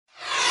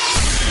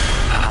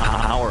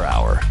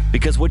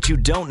Because what you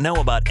don't know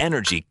about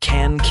energy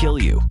can kill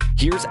you.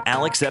 Here's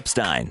Alex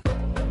Epstein.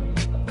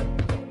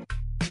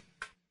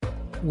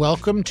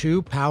 Welcome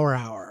to Power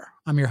Hour.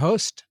 I'm your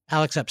host,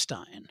 Alex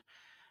Epstein.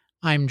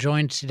 I'm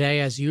joined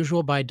today, as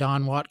usual, by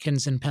Don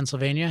Watkins in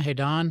Pennsylvania. Hey,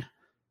 Don.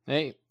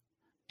 Hey.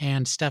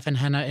 And Stefan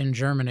Henna in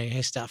Germany.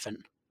 Hey,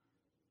 Stefan.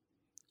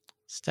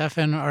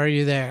 Stefan, are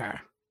you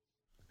there?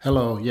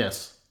 Hello,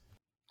 yes.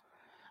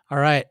 All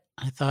right.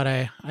 I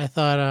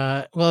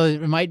thought, well,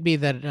 it might be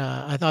that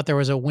I thought there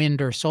was a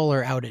wind or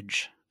solar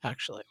outage,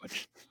 actually,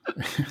 which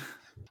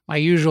my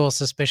usual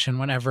suspicion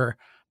whenever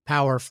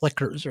power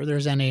flickers or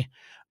there's any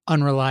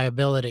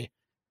unreliability.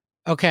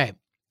 Okay.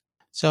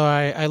 So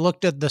I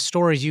looked at the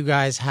stories you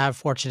guys have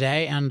for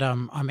today, and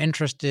I'm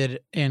interested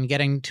in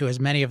getting to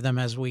as many of them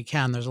as we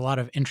can. There's a lot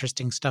of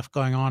interesting stuff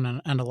going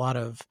on, and a lot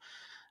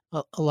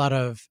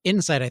of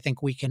insight I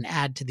think we can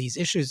add to these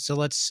issues. So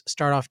let's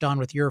start off, Don,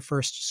 with your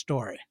first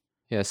story.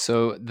 Yeah,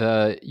 so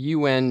the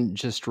UN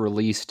just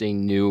released a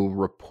new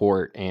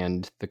report,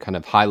 and the kind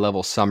of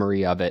high-level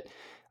summary of it,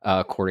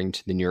 according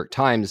to the New York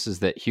Times, is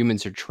that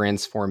humans are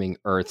transforming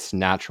Earth's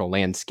natural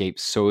landscape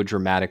so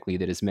dramatically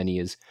that as many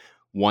as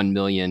 1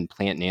 million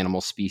plant and animal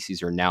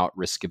species are now at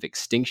risk of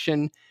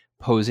extinction,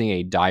 posing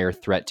a dire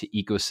threat to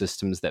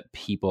ecosystems that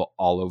people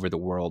all over the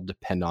world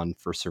depend on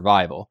for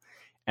survival.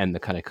 And the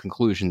kind of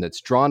conclusion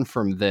that's drawn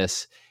from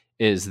this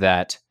is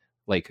that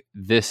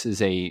this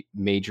is a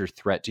major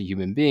threat to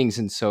human beings.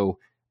 And so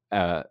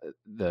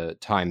the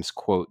Times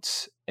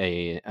quotes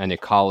an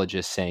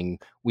ecologist saying,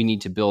 we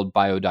need to build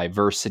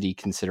biodiversity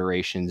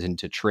considerations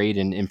into trade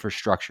and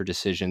infrastructure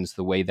decisions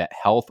the way that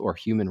health or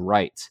human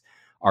rights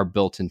are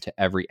built into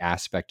every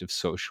aspect of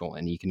social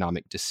and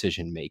economic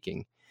decision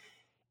making.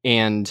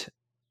 And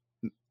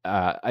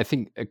I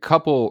think a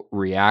couple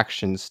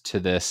reactions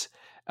to this.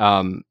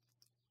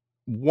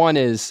 One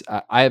is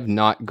I have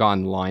not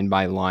gone line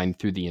by line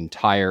through the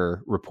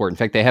entire report. In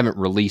fact, they haven't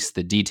released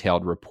the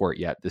detailed report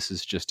yet. This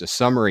is just a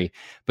summary.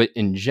 But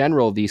in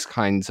general, these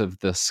kinds of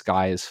the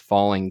sky is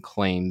falling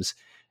claims,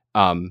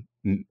 I'm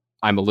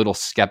a little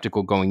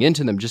skeptical going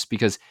into them just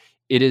because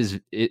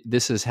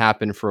this has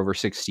happened for over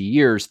 60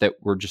 years that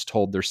we're just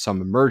told there's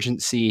some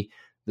emergency.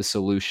 The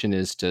solution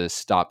is to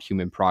stop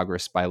human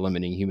progress by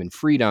limiting human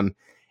freedom.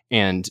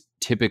 And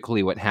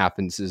typically what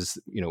happens is,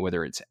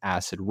 whether it's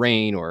acid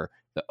rain or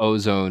the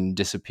ozone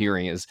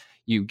disappearing, is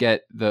you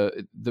get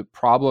the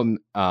problem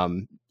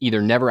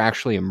either never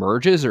actually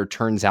emerges or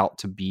turns out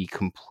to be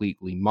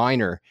completely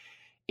minor.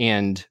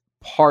 And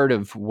part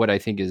of what I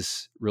think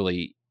is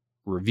really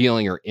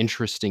revealing or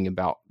interesting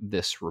about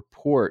this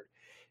report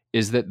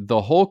is that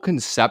the whole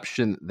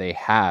conception that they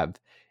have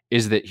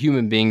is that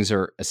human beings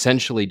are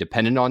essentially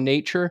dependent on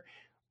nature,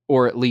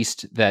 or at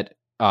least that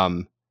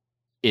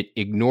it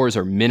ignores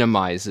or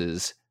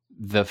minimizes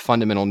the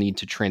fundamental need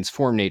to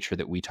transform nature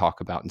that we talk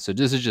about. And so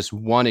this is just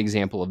one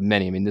example of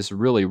many. I mean, this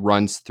really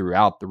runs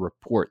throughout the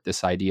report,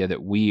 this idea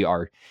that we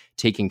are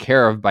taken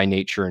care of by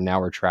nature and now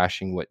we're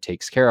trashing what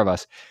takes care of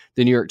us.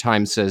 The New York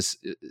Times says,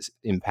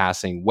 in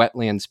passing,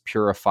 wetlands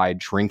purified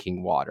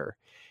drinking water.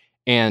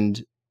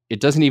 And it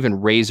doesn't even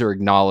raise or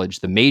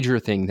acknowledge the major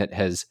thing that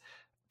has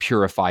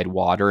purified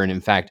water and, in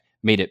fact,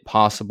 made it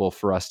possible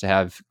for us to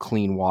have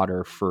clean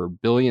water for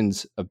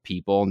billions of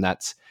people, and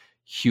that's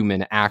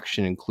human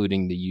action,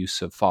 including the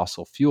use of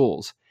fossil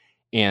fuels.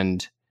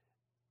 And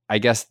I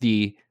guess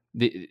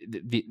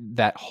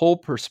that whole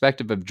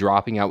perspective of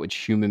dropping out which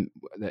human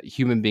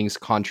beings'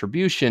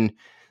 contribution,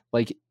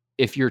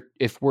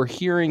 if we're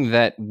hearing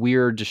that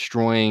we're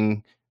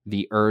destroying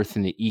the earth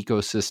and the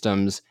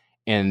ecosystems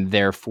and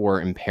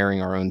therefore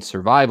impairing our own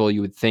survival,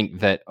 you would think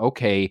that,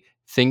 okay,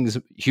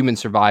 human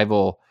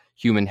survival,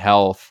 human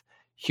health,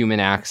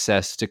 human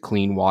access to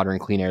clean water and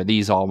clean air,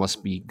 these all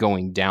must be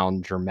going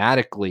down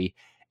dramatically.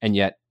 And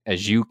yet,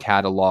 as you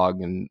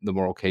catalog in the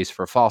moral case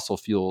for fossil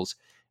fuels,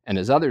 and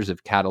as others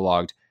have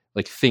cataloged,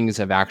 things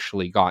have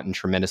actually gotten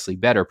tremendously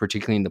better,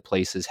 particularly in the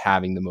places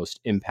having the most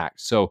impact.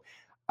 So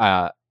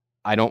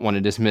I don't want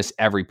to dismiss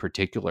every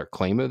particular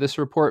claim of this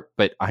report,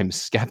 but I'm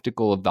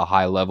skeptical of the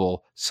high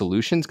level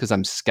solutions because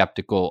I'm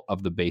skeptical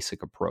of the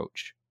basic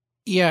approach.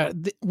 Yeah,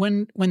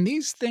 when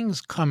these things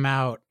come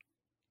out,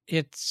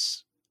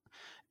 it's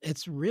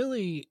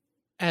really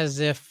as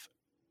if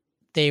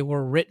they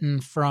were written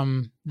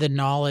from the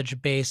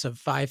knowledge base of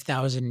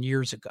 5,000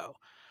 years ago,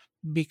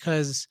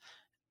 because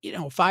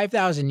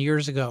 5,000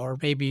 years ago, or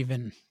maybe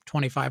even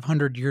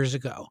 2,500 years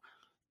ago,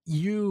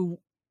 you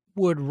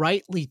would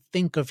rightly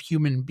think of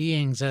human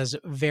beings as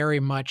very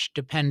much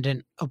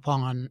dependent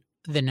upon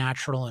the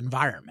natural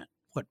environment,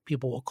 what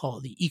people will call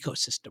the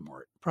ecosystem,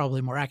 or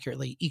probably more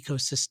accurately,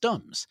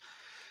 ecosystems.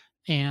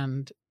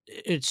 And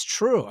it's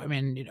true. I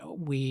mean,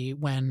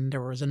 when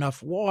there was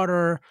enough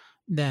water,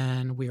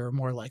 then we were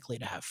more likely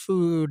to have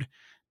food.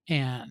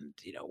 And,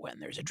 when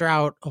there's a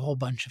drought, a whole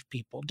bunch of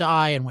people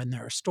die. And when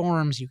there are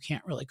storms, you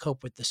can't really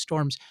cope with the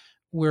storms.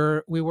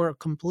 We were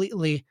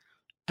completely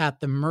at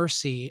the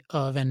mercy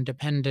of and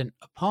dependent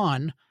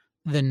upon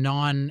the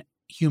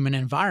non-human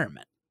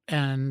environment.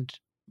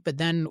 But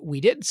then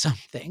we did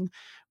something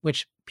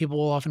which people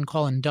will often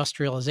call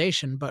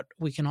industrialization, but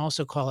we can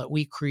also call it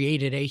we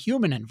created a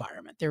human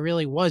environment. There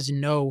really was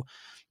no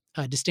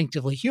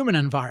distinctively human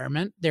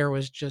environment. There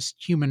was just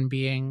human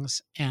beings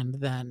and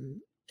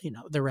then,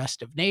 the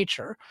rest of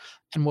nature.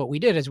 And what we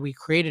did is we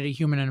created a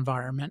human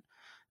environment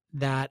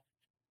that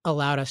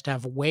allowed us to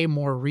have way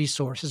more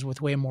resources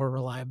with way more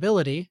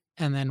reliability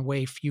and then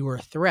way fewer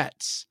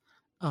threats,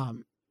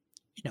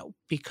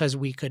 because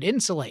we could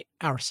insulate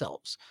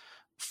ourselves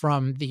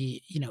from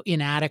the,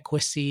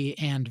 inadequacy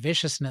and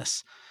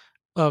viciousness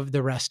of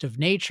the rest of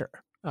nature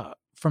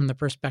from the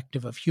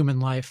perspective of human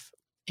life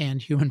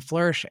and human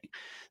flourishing.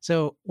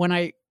 So when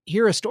I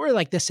hear a story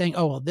like this saying,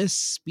 oh, well, this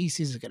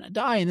species is going to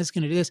die and this is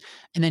going to do this,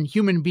 and then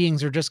human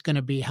beings are just going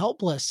to be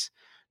helpless.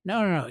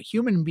 No.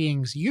 Human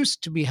beings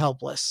used to be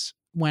helpless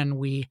when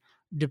we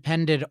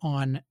depended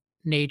on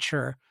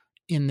nature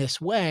in this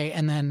way.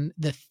 And then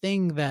the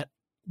thing that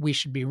we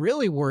should be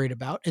really worried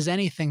about is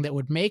anything that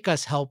would make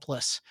us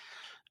helpless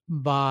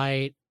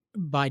by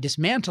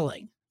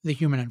dismantling the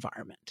human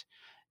environment.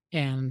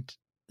 And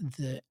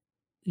the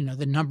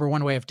number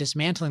one way of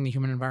dismantling the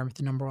human environment,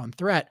 the number one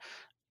threat,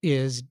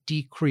 is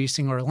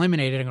decreasing or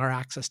eliminating our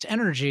access to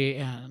energy,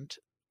 and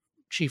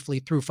chiefly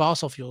through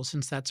fossil fuels,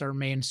 since that's our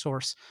main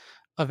source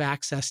of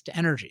access to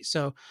energy.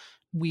 So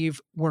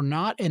we're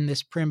not in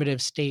this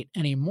primitive state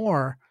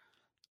anymore,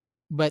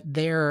 but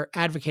they're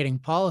advocating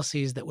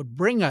policies that would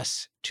bring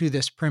us to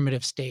this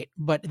primitive state.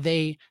 But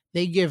they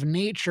give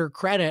nature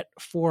credit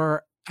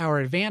for our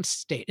advanced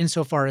state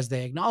insofar as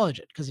they acknowledge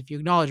it. Because if you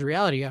acknowledge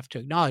reality, you have to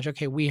acknowledge,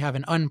 okay, we have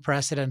an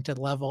unprecedented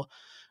level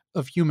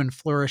of human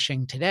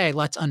flourishing today.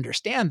 Let's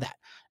understand that.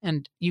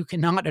 And you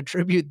cannot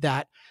attribute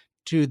that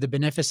to the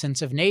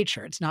beneficence of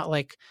nature. It's not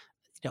like,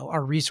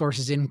 our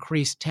resources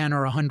increased 10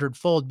 or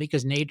 100-fold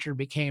because nature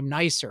became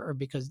nicer or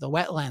because the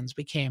wetlands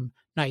became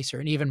nicer.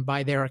 And even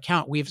by their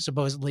account, we've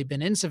supposedly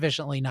been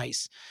insufficiently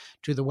nice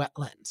to the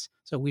wetlands.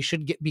 So we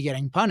should be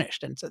getting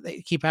punished. And so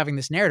they keep having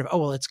this narrative, oh,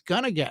 well, it's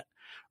going to get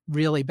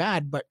really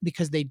bad, but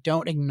because they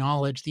don't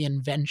acknowledge the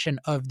invention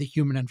of the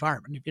human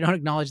environment. If you don't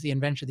acknowledge the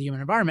invention of the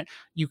human environment,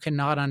 you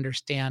cannot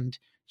understand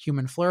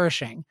human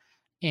flourishing,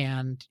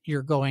 and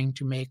you're going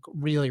to make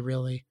really,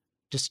 really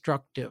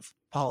destructive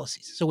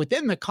policies. So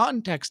within the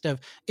context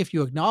of, if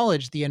you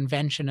acknowledge the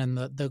invention and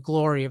the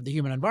glory of the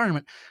human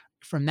environment,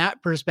 from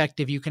that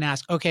perspective, you can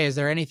ask, okay, is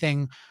there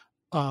anything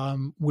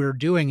we're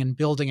doing in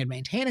building and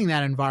maintaining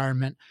that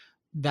environment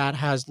that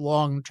has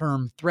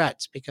long-term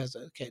threats because,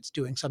 okay, it's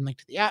doing something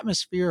to the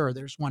atmosphere or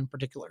there's one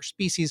particular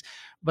species,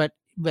 but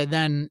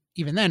then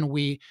even then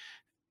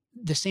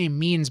the same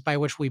means by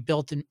which we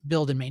build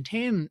and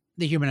maintain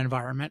the human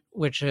environment,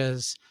 which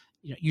is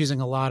using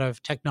a lot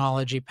of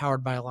technology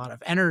powered by a lot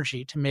of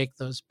energy to make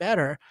those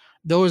better,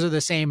 those are the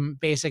same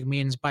basic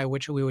means by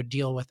which we would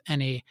deal with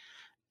any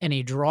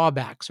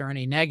drawbacks or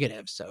any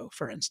negatives. So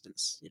for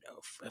instance,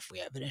 if we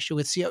have an issue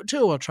with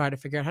CO2, we'll try to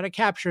figure out how to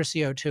capture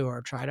CO2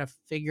 or try to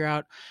figure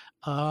out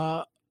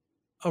a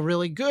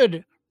really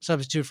good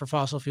substitute for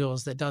fossil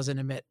fuels that doesn't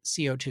emit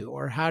CO2,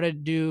 or how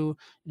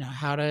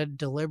to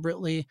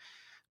deliberately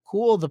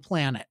cool the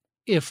planet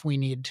if we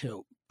need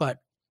to. But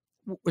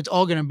it's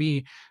all going to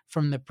be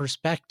from the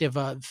perspective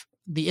of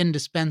the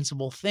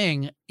indispensable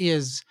thing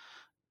is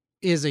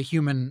a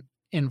human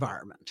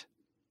environment.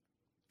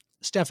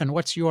 Stefan,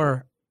 what's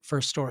your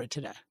first story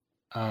today?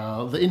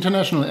 The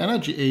International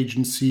Energy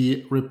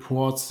Agency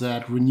reports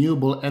that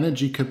renewable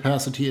energy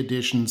capacity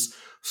additions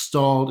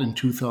stalled in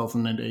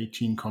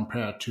 2018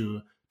 compared to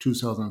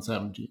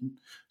 2017.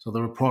 So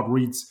the report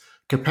reads,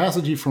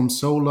 capacity from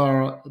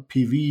solar,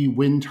 PV,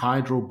 wind,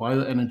 hydro,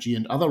 bioenergy,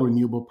 and other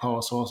renewable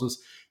power sources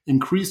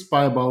increased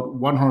by about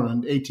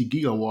 180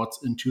 gigawatts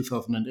in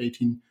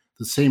 2018,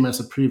 the same as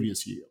the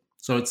previous year.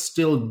 So it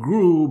still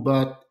grew,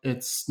 but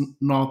it's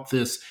not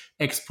this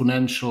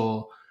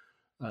exponential,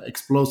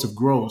 explosive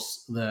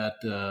growth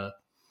that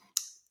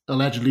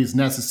allegedly is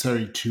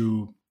necessary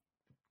to,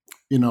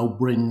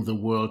 bring the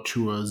world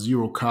to a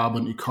zero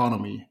carbon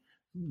economy,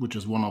 which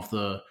is one of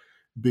the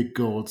big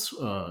goals,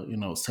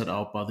 set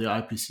out by the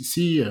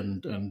IPCC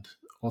and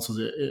also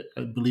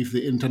I believe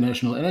the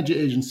International Energy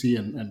Agency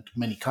and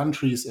many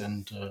countries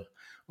and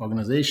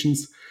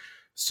organizations.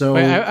 So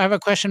wait, I have a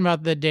question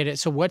about the data.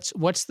 So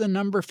what's the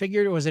number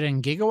figured? Was it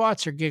in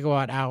gigawatts or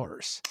gigawatt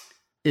hours?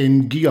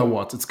 In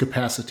gigawatts, it's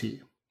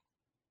capacity.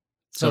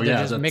 So they're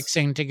just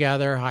mixing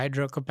together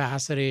hydro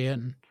capacity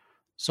and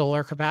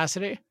solar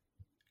capacity?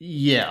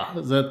 Yeah,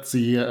 that's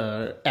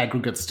the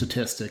aggregate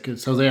statistic.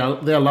 So they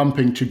are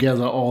lumping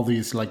together all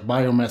these like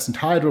biomass and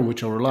hydro,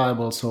 which are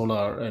reliable,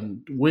 solar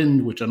and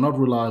wind, which are not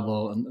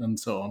reliable, and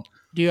so on.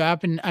 Do you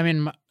happen,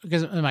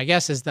 because my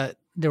guess is that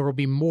there will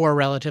be more,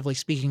 relatively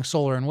speaking,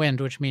 solar and wind,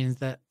 which means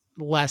that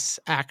less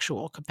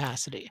actual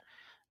capacity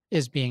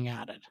is being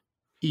added.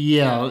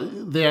 Yeah,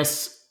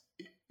 there's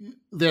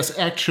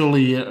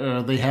actually,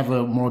 they have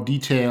a more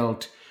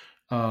detailed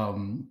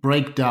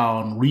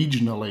breakdown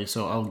regionally,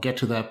 so I'll get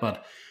to that,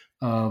 but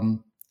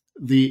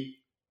the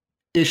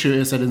issue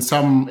is that in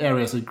some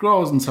areas it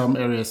grows, in some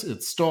areas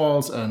it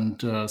stalls,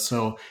 and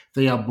so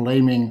they are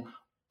blaming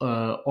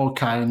all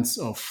kinds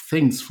of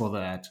things for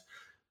that.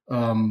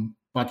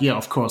 But yeah,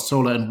 of course,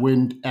 solar and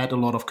wind add a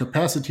lot of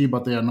capacity,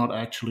 but they are not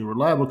actually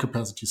reliable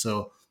capacity.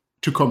 So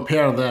to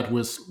compare that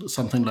with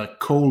something like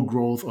coal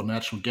growth or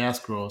natural gas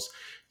growth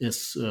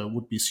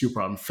would be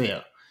super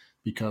unfair,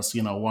 because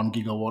 1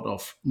 gigawatt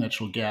of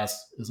natural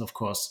gas is, of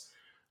course,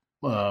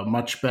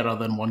 much better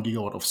than 1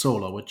 gigawatt of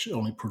solar, which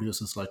only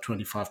produces like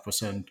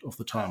 25% of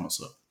the time or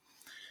so.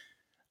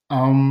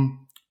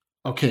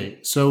 Okay,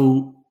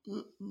 so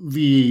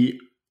the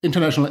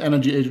International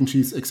Energy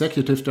Agency's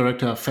executive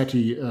director,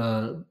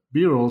 Fatih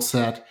Birol,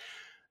 said,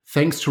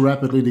 thanks to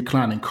rapidly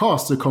declining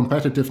costs, the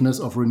competitiveness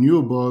of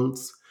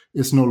renewables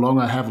is no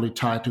longer heavily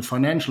tied to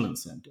financial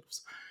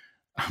incentives.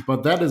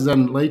 But that is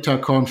then later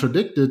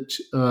contradicted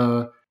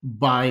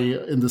by,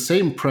 in the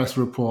same press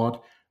report,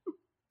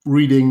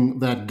 reading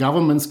that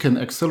governments can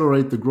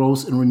accelerate the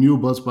growth in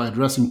renewables by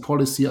addressing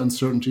policy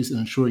uncertainties and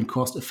ensuring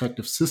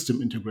cost-effective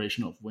system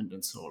integration of wind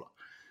and solar.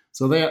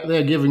 So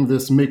they're giving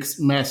this mixed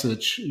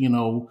message.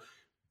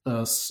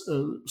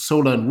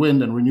 Solar and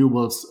wind and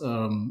renewables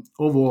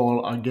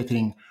overall are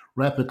getting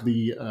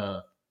rapidly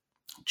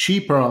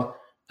cheaper,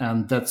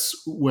 and that's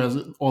where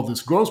all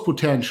this growth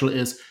potential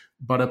is.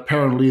 But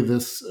apparently,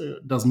 this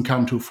doesn't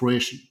come to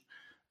fruition.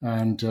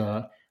 And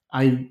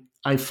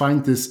I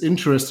find this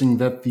interesting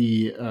that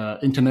the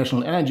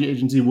International Energy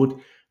Agency would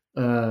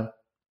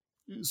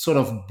sort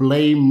of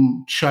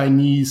blame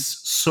Chinese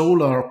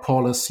solar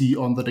policy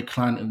on the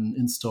decline in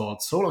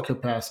installed solar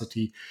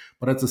capacity.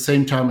 But at the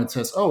same time, it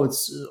says,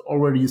 it's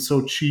already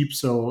so cheap,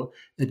 so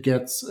it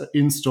gets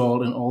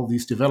installed in all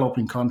these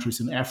developing countries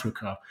in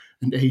Africa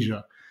and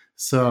Asia.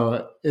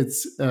 So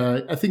it's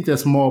I think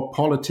there's more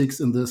politics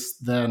in this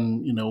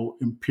than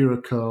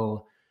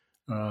empirical,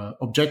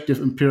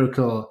 objective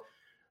empirical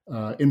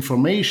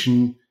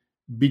information.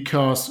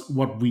 Because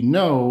what we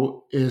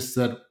know is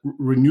that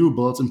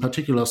renewables, in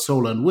particular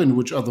solar and wind,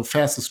 which are the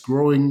fastest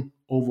growing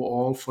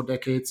overall for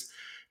decades,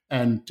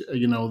 and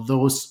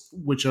those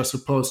which are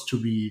supposed to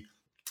be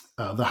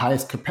the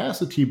highest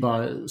capacity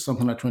by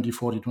something like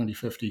 2040,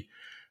 2050,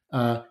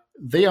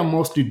 they are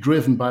mostly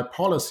driven by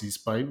policies,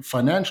 by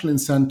financial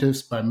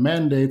incentives, by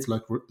mandates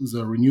like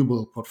the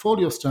renewable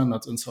portfolio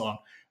standards and so on.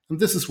 And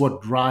this is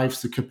what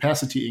drives the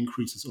capacity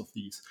increases of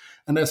these.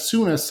 And as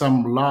soon as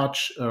some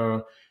large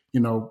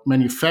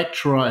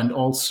manufacturer and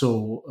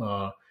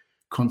also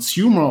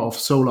consumer of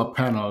solar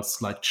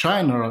panels like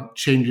China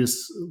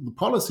changes the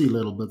policy a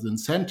little bit, the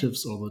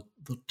incentives or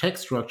the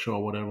tax structure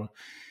or whatever,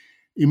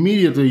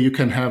 immediately you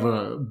can have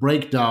a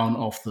breakdown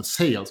of the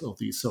sales of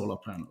these solar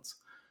panels.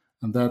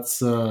 And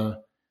that's, I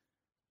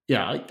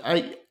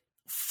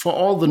for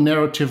all the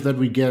narrative that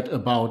we get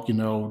about,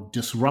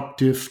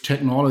 disruptive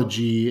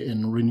technology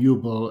in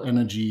renewable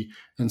energy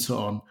and so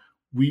on,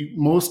 we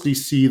mostly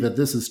see that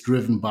this is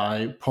driven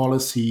by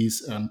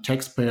policies and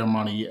taxpayer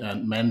money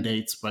and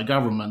mandates by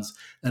governments,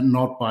 and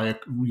not by a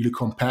really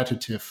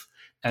competitive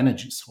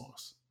energy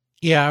source.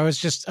 Yeah, I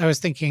was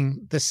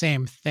thinking the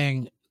same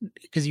thing,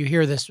 because you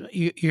hear this,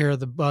 you hear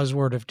the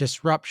buzzword of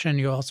disruption.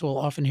 You also will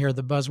often hear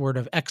the buzzword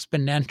of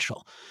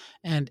exponential.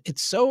 And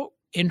it's so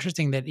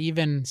interesting that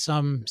even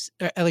some,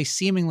 at least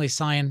seemingly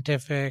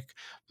scientific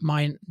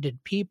minded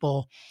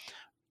people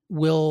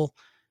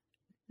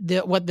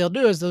what they'll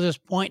do is they'll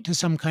just point to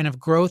some kind of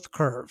growth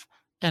curve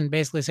and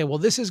basically say, well,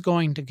 this is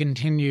going to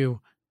continue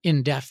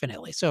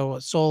indefinitely. So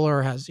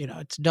solar has,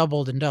 it's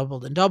doubled and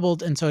doubled and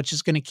doubled. And so it's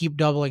just going to keep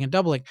doubling and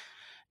doubling.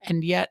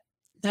 And yet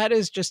that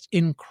is just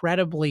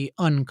incredibly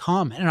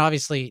uncommon, and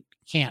obviously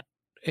can't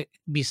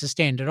be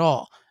sustained at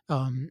all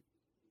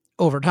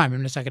over time. I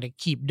mean, it's not going to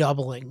keep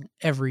doubling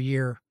every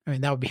year. I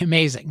mean, that would be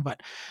amazing,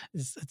 but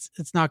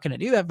it's not going to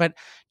do that. But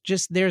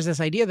just there's this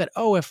idea that,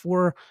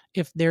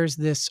 if there's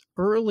this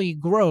early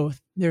growth,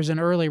 there's an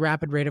early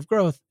rapid rate of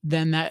growth,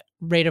 then that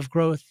rate of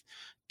growth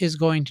is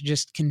going to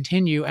just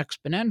continue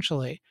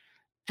exponentially.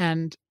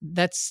 And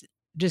that's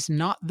just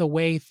not the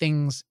way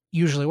things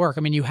usually work.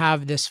 I mean, you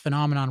have this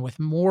phenomenon with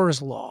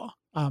Moore's law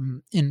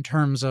in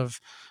terms of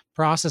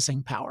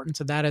processing power. And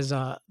so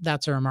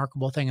that's a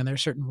remarkable thing. And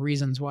there's certain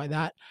reasons why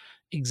that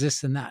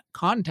exists in that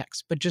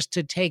context. But just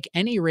to take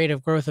any rate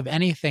of growth of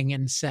anything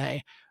and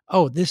say,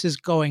 this is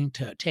going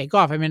to take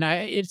off. I mean,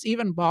 it's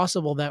even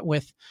possible that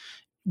with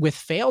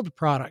failed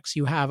products,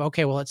 you have,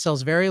 it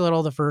sells very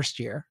little the first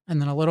year,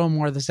 and then a little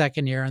more the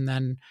second year, and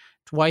then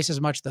twice as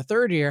much the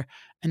third year,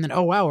 and then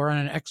we're on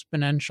an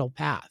exponential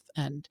path.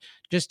 And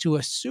just to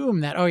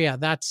assume that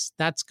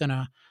that's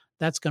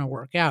gonna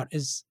work out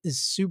is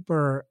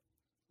super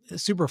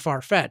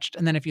far-fetched.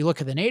 And then if you look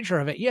at the nature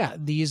of it,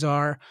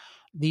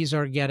 these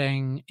are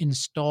getting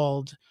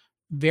installed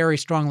very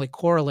strongly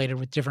correlated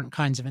with different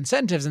kinds of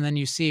incentives. And then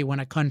you see when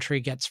a country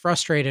gets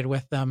frustrated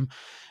with them,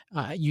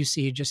 you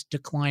see just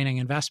declining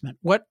investment.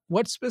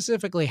 What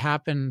specifically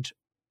happened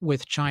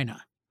with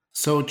China?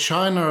 So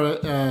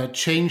China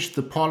changed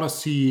the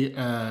policy,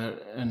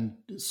 and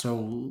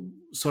so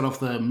sort of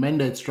the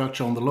mandate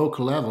structure on the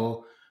local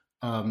level,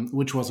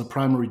 which was a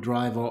primary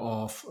driver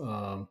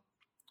of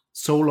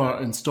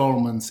solar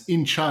installments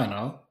in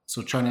China.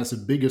 So China is the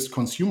biggest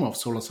consumer of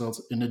solar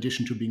cells in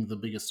addition to being the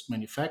biggest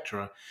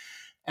manufacturer.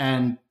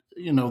 And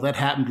that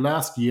happened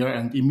last year,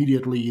 and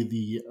immediately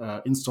the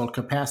installed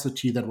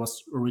capacity that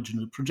was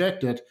originally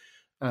projected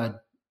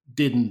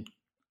didn't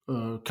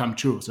come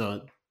true.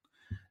 So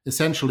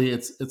essentially,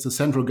 it's a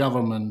central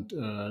government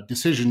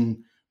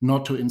decision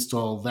not to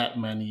install that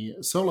many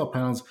solar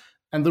panels.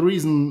 And the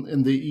reason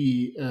in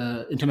the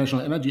International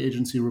Energy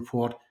Agency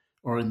report,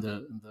 or in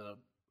the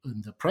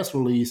press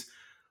release,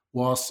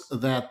 was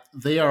that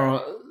they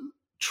are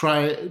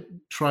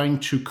trying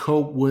to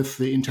cope with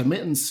the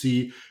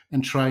intermittency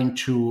and trying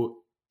to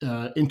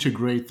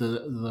integrate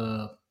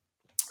the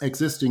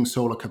existing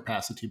solar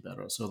capacity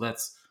better. So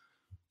that's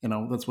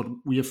what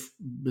we have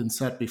been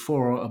said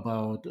before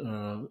about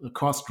the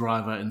cost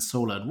driver in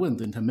solar and wind,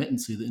 the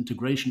intermittency, the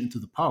integration into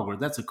the power grid.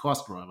 That's a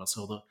cost driver.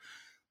 So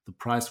the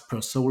price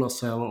per solar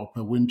cell or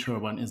per wind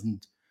turbine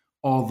isn't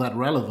all that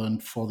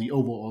relevant for the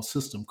overall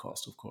system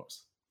cost, of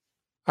course.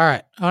 All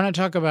right. I want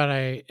to talk about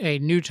a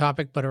new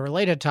topic, but a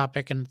related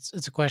topic, and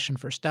it's a question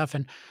for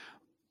Stefan.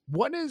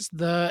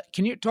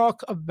 Can you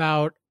talk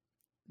about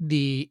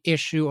the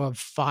issue of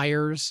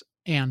fires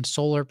and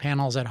solar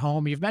panels at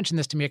home? You've mentioned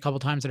this to me a couple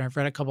of times, and I've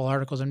read a couple of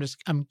articles.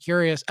 I'm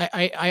curious.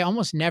 I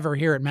almost never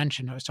hear it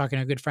mentioned. I was talking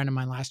to a good friend of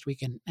mine last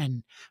week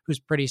and who's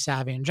pretty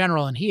savvy in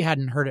general, and he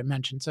hadn't heard it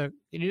mentioned. So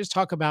can you just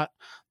talk about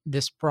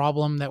this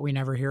problem that we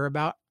never hear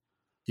about?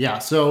 Yeah,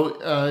 so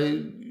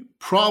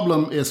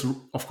problem is,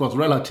 of course,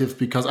 relative,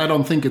 because I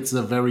don't think it's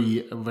a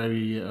very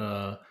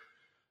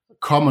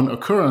common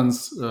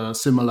occurrence,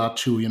 similar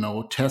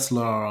to,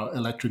 Tesla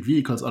electric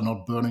vehicles are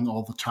not burning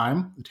all the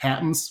time. It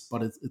happens,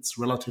 but it's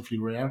relatively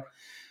rare.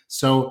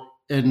 So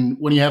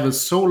when you have a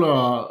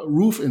solar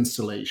roof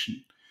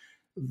installation,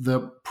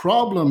 the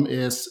problem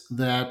is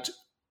that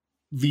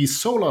these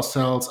solar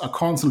cells are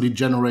constantly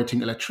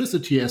generating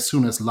electricity as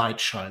soon as light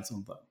shines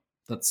on them.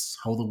 That's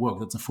how they work.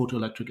 That's a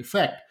photoelectric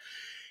effect.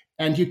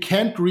 And you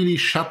can't really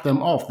shut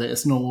them off. There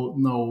is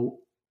no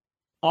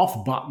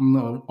off button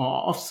or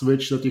off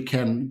switch that you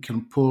can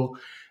pull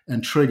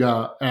and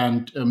trigger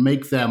and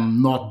make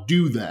them not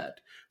do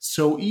that.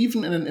 So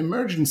even in an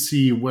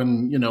emergency,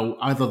 when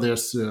either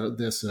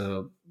there's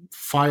a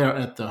fire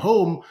at the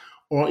home,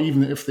 or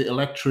even if the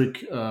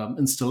electric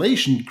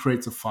installation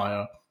creates a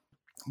fire,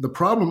 the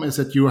problem is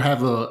that you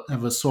have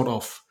a sort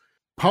of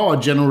power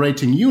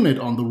generating unit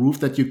on the roof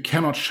that you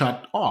cannot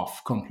shut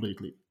off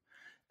completely.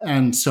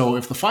 And so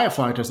if the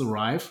firefighters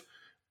arrive,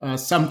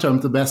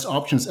 sometimes the best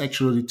option is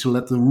actually to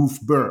let the roof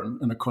burn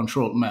in a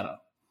controlled manner,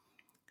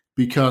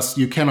 because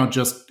you cannot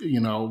just,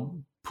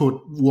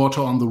 put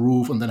water on the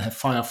roof and then have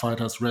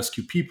firefighters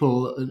rescue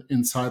people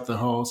inside the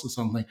house or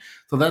something.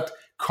 So that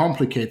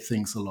complicates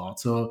things a lot.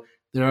 So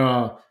there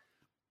are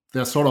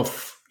sort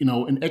of,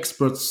 in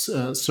experts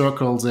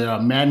circles, there are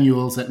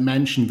manuals that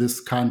mention this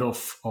kind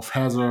of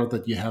hazard,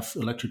 that you have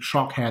electric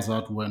shock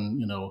hazard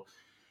when,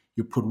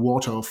 you put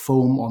water or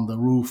foam on the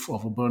roof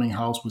of a burning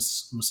house with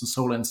the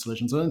solar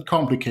installation. So it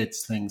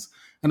complicates things.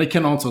 And it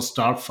can also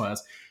start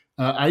fires.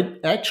 I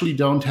actually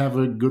don't have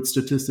a good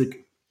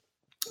statistic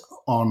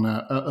on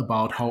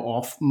about how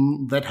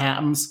often that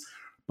happens,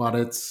 but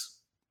it's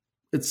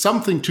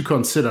something to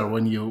consider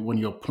when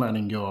you're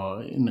planning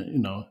your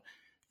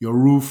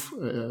roof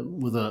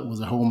with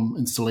a home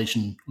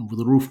installation, with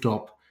a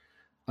rooftop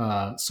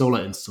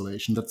solar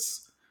installation.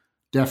 That's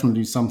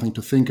definitely something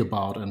to think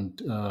about and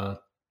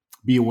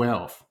be aware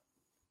of.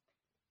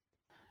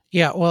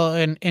 Yeah, well,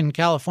 in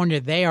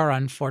California, they are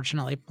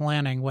unfortunately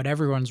planning what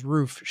everyone's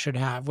roof should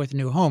have with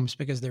new homes,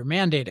 because they're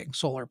mandating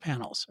solar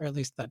panels, or at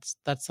least that's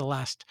the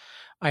last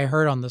I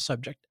heard on the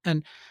subject.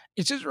 And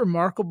it's just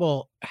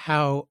remarkable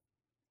how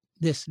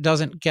this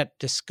doesn't get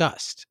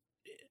discussed.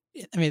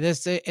 I mean,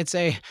 it's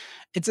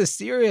a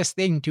serious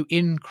thing to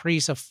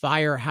increase a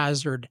fire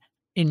hazard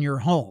in your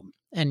home,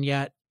 and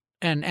yet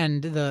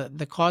and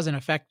the cause and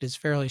effect is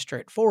fairly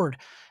straightforward.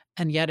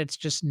 And yet it's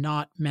just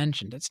not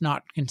mentioned. It's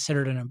not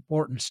considered an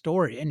important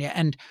story.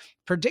 And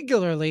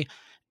particularly,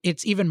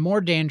 it's even more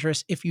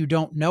dangerous if you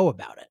don't know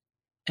about it.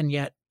 And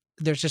yet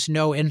there's just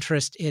no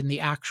interest in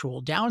the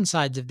actual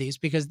downsides of these,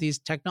 because these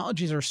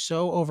technologies are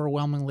so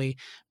overwhelmingly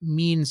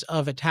means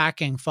of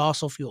attacking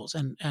fossil fuels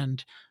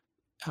and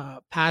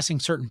passing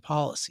certain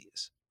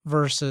policies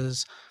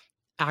versus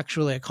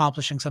actually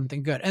accomplishing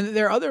something good. And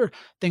there are other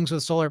things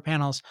with solar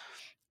panels.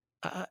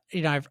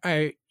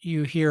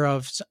 You hear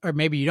of, or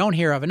maybe you don't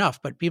hear of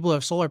enough, but people who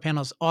have solar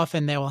panels,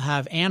 often they will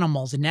have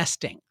animals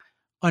nesting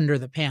under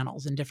the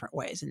panels in different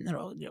ways, and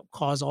it'll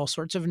cause all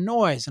sorts of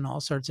noise and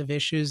all sorts of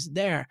issues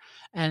there.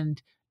 And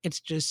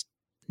it's just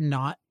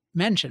not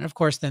mentioned. Of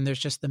course, then there's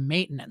just the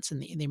maintenance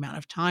and the amount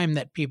of time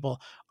that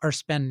people are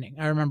spending.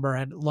 I remember I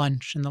had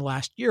lunch in the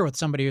last year with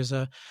somebody who's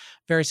a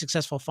very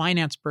successful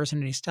finance person,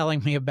 and he's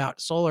telling me about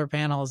solar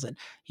panels, and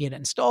he had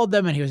installed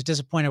them and he was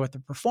disappointed with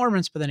the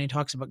performance, but then he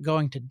talks about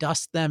going to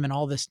dust them and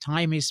all this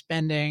time he's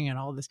spending and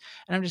all this.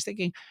 And I'm just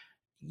thinking,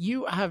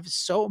 you have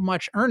so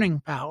much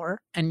earning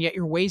power, and yet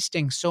you're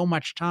wasting so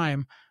much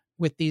time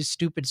with these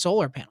stupid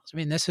solar panels. I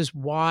mean, this is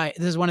one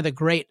of the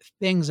great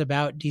things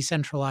about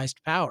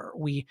decentralized power.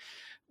 We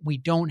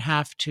don't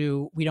have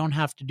to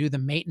do the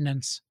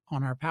maintenance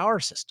on our power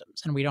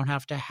systems, and we don't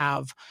have to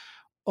have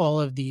all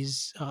of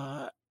these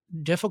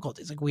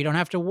difficulties. Like, we don't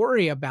have to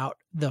worry about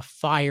the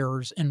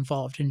fires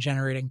involved in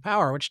generating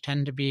power, which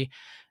tend to be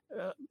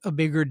a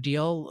bigger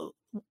deal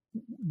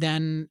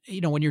than,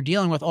 when you're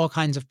dealing with all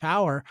kinds of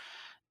power,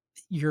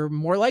 you're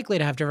more likely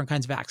to have different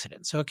kinds of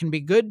accidents. So it can be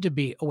good to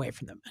be away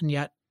from them. And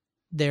yet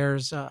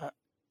there's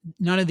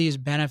none of these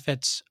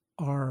benefits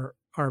are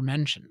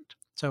mentioned.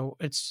 So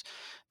it's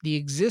the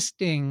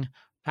existing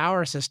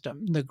power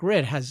system. The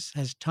grid has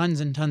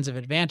tons and tons of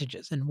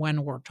advantages. And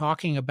when we're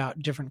talking about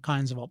different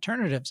kinds of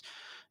alternatives,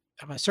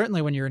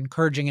 certainly when you're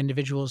encouraging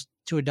individuals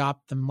to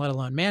adopt them, let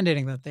alone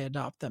mandating that they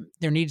adopt them,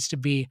 there needs to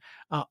be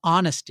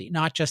honesty,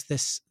 not just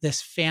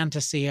this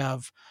fantasy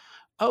of,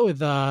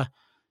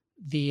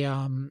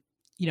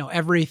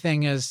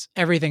 everything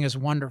is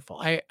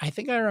wonderful. I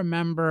think I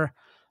remember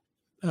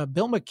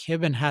Bill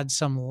McKibben had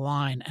some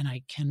line, and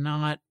I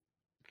cannot,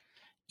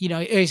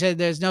 he said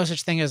there's no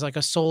such thing as like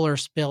a solar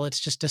spill.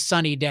 It's just a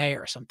sunny day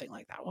or something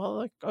like that.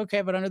 Well,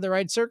 okay, but under the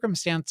right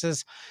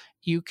circumstances,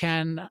 you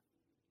can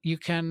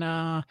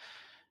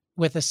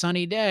with a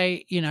sunny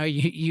day,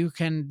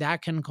 that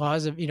can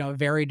cause a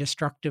very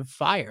destructive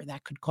fire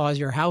that could cause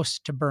your house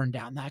to burn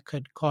down. That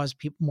could cause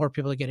more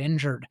people to get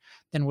injured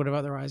than would have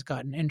otherwise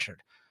gotten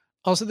injured.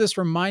 Also, this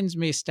reminds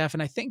me,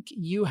 Stefan, I think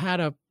you had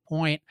a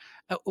point.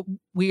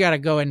 We got to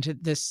go into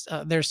this.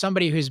 There's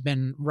somebody who's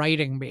been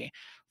writing me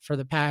for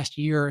the past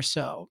year or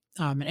so,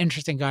 an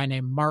interesting guy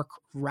named Mark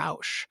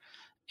Rausch,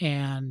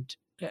 and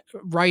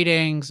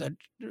writing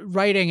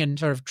and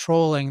sort of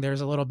trolling, there's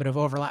a little bit of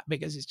overlap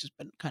because he's just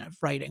been kind of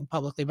writing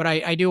publicly. But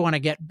I do want to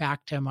get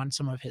back to him on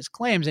some of his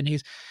claims. And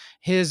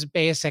his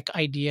basic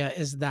idea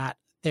is that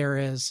there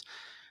is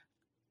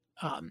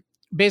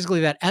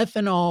basically that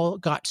ethanol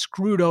got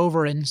screwed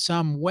over in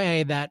some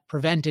way that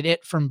prevented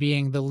it from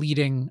being the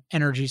leading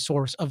energy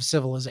source of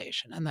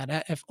civilization. And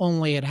that if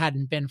only it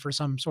hadn't been for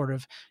some sort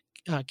of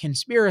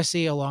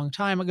conspiracy a long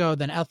time ago,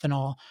 then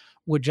ethanol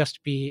would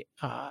just be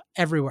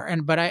everywhere.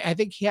 But I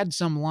think he had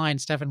some line,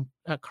 Stefan,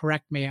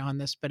 correct me on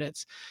this, but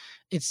it's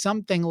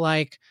something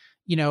like,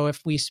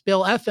 if we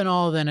spill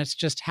ethanol, then it's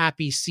just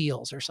happy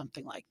seals or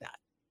something like that.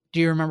 Do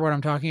you remember what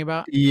I'm talking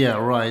about? Yeah,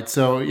 right.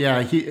 So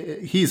yeah,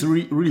 he's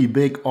really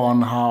big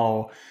on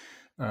how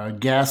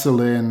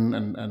gasoline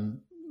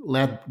and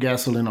lead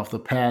gasoline of the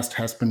past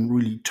has been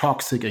really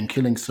toxic and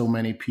killing so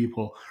many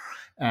people.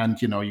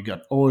 And, you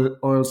got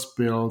oil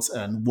spills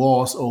and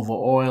wars over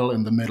oil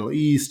in the Middle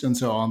East and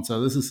so on. So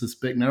this is this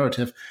big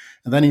narrative.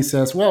 And then he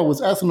says, well,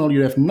 with ethanol,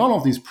 you have none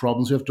of these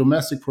problems. You have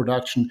domestic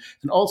production,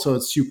 and also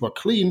it's super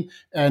clean.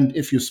 And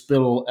if you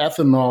spill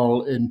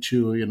ethanol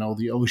into,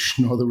 the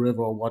ocean or the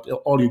river or what,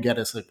 all you get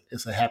is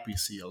a happy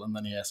seal. And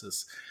then he has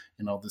this,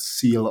 this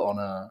seal on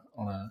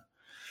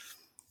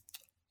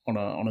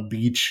a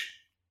beach,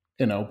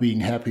 being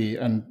happy.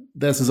 And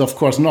this is, of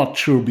course, not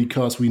true,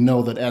 because we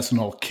know that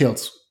ethanol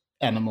kills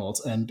animals,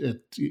 and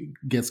it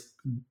gets,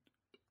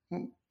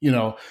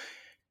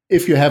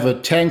 if you have a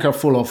tanker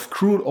full of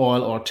crude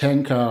oil or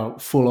tanker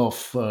full of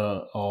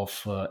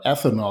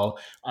ethanol,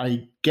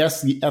 I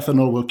guess the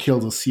ethanol will kill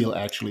the seal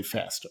actually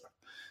faster.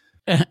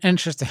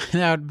 Interesting.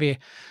 That would be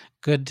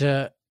good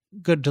to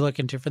look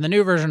into. For the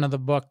new version of the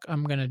book,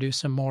 I'm going to do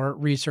some more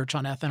research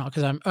on ethanol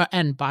because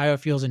and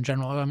biofuels in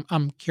general.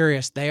 I'm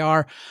curious. They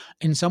are,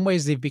 in some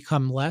ways, they've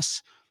become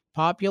less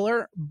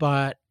popular,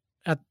 but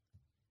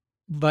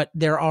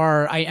there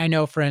are, I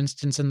know, for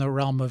instance, in the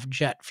realm of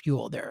jet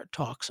fuel, there are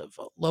talks of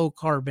a low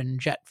carbon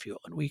jet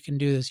fuel, and we can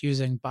do this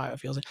using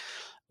biofuels.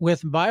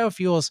 With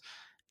biofuels,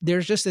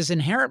 there's just this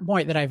inherent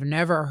point that I've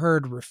never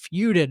heard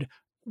refuted,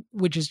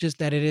 which is just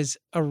that it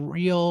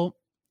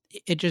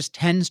just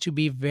tends to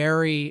be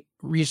very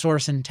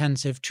resource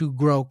intensive to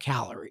grow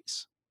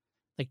calories,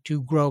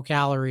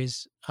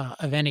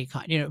 of any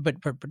kind,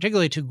 but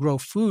particularly to grow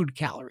food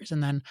calories.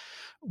 And then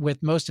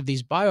with most of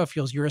these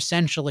biofuels, you're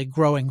essentially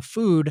growing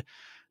food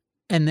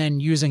and then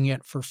using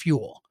it for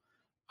fuel.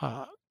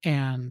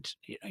 And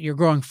you're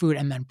growing food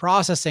and then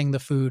processing the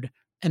food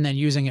and then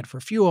using it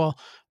for fuel,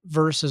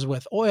 versus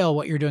with oil,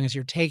 what you're doing is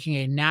you're taking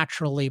a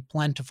naturally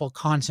plentiful,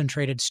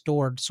 concentrated,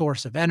 stored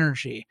source of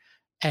energy,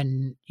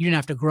 and you didn't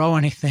have to grow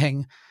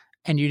anything,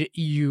 and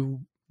you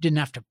didn't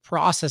have to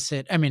process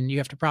it. I mean, you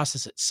have to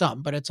process it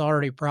some, but it's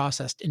already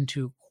processed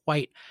into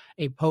quite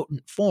a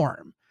potent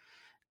form.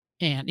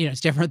 And, it's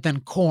different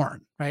than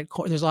corn, right?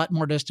 There's a lot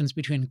more distance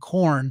between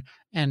corn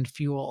and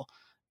fuel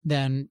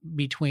than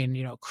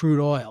between, crude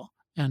oil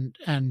and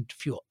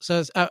fuel.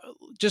 So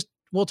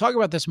we'll talk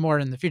about this more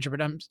in the future,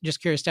 but I'm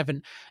just curious,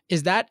 Stefan,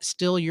 is that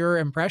still your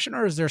impression,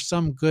 or is there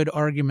some good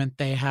argument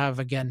they have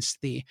against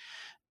the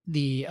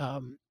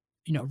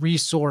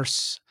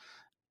resource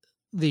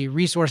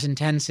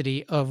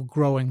intensity of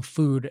growing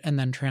food and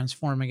then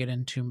transforming it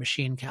into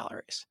machine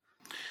calories?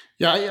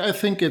 Yeah, I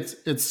think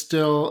it's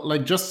still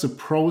like just the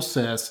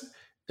process.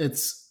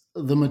 It's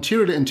the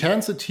material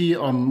intensity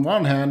on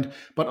one hand,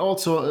 but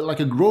also like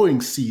a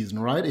growing season,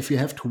 right? If you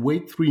have to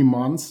wait 3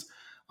 months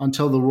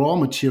until the raw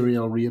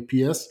material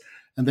reappears,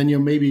 and then you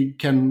maybe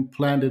can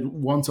plant it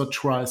once or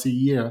twice a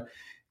year,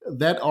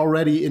 that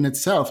already in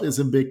itself is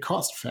a big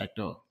cost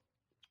factor.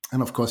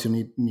 And of course,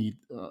 you need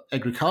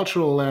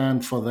agricultural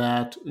land for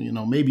that.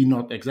 Maybe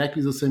not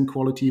exactly the same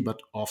quality, but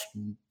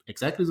often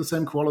exactly the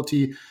same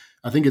quality.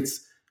 I think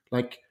it's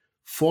like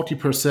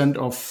 40%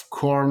 of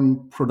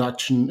corn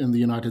production in the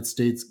United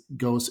States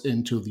goes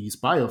into these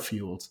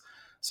biofuels.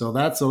 So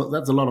that's a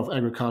lot of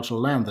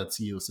agricultural land that's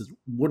used. It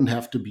wouldn't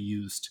have to be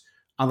used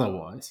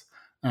otherwise.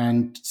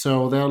 And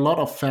so there are a lot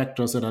of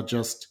factors that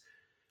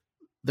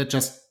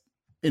just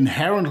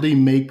inherently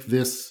make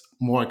this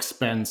more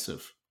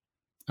expensive.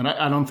 And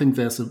I don't think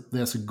there's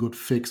a good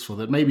fix for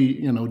that.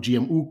 Maybe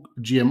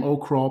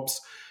GMO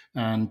crops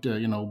and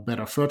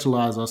better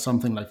fertilizer,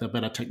 something like that,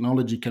 better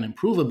technology can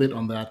improve a bit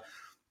on that.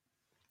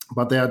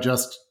 But they are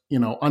just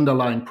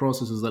underlying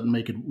processes that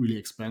make it really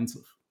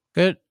expensive.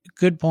 Good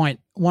point.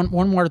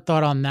 One more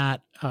thought on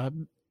that.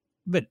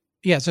 But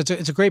yeah, so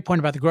it's a great point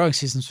about the growing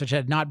seasons, which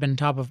had not been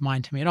top of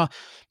mind to me at all.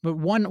 But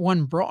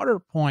one broader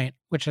point,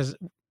 which is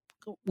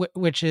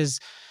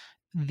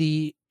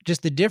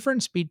just the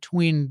difference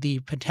between the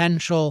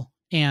potential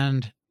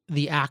and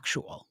the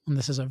actual. And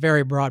this is a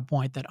very broad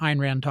point that Ayn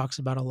Rand talks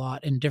about a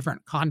lot in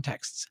different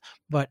contexts.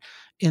 But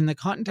in the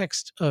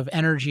context of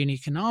energy and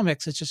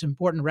economics, it's just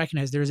important to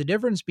recognize there's a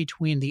difference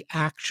between the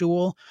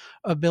actual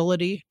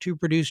ability to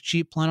produce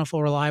cheap,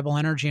 plentiful, reliable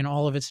energy in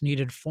all of its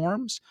needed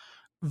forms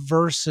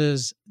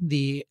versus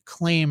the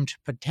claimed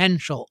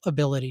potential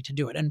ability to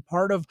do it. And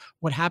part of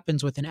what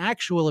happens with an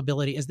actual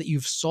ability is that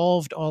you've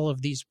solved all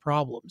of these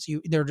problems.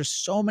 There are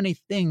just so many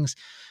things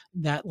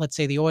that, let's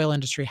say, the oil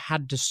industry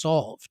had to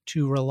solve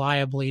to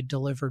reliably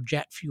deliver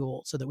jet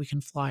fuel so that we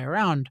can fly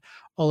around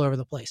all over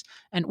the place.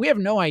 And we have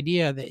no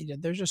idea that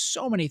there's just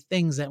so many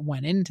things that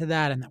went into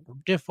that and that were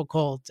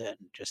difficult, and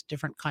just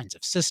different kinds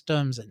of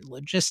systems and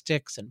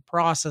logistics and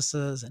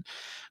processes and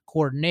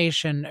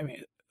coordination. I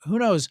mean, who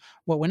knows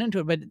what went into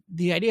it, but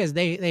the idea is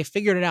they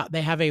figured it out.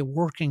 They have a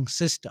working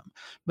system.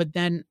 But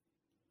then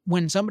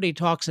when somebody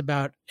talks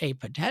about a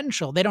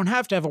potential, they don't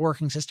have to have a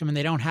working system and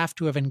they don't have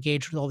to have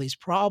engaged with all these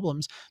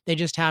problems. They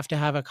just have to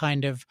have a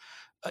kind of,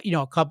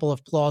 a couple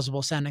of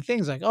plausible sounding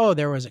things like, oh,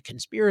 there was a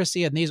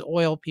conspiracy and these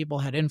oil people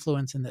had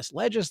influence in this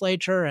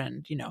legislature,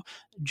 and,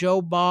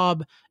 Joe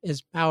Bob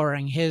is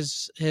powering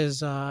his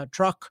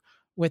truck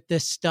with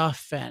this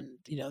stuff, and,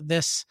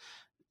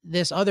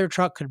 this other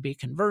truck could be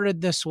converted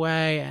this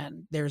way,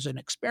 and there's an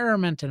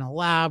experiment in a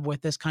lab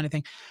with this kind of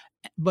thing.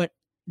 But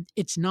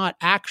it's not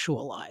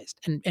actualized.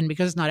 And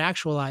because it's not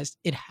actualized,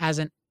 it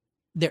hasn't,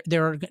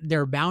 there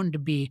are bound to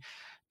be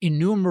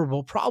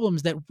innumerable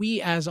problems that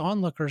we as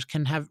onlookers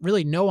can have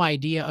really no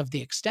idea of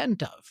the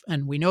extent of.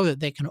 And we know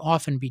that they can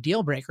often be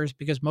deal breakers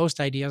because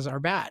most ideas are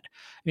bad.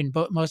 I mean,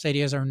 most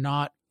ideas are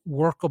not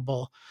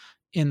workable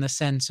in the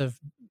sense of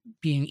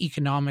being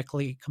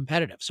economically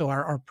competitive. So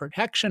our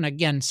protection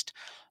against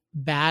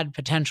bad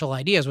potential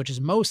ideas, which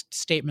is most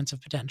statements of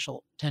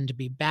potential tend to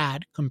be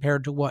bad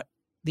compared to what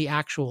the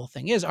actual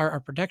thing is, our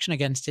protection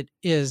against it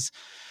is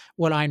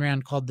what Ayn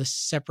Rand called the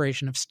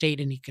separation of state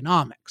and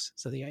economics.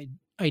 So the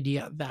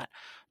idea that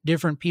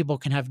different people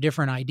can have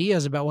different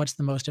ideas about what's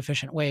the most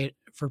efficient way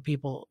for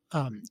people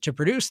to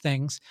produce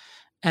things.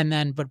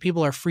 But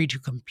people are free to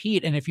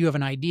compete. And if you have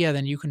an idea,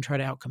 then you can try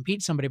to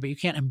outcompete somebody, but you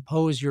can't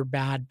impose your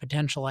bad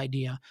potential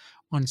idea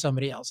on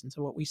somebody else. And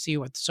so what we see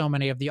with so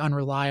many of the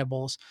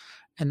unreliables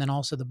and then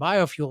also the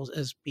biofuels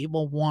is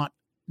people want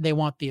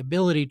the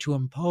ability to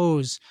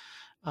impose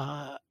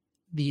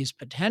these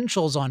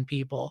potentials on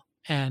people,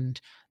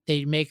 and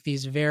they make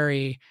these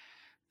very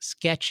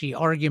sketchy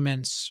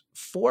arguments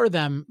for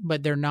them,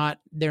 but they're not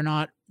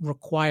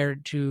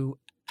required to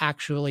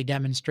actually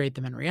demonstrate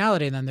them in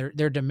reality. And then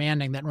they're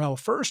demanding that, well,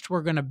 first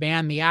we're going to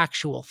ban the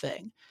actual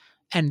thing,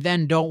 and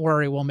then don't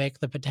worry, we'll make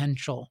the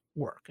potential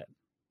work. And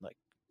like,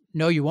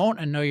 no, you won't,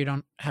 and no, you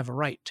don't have a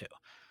right to.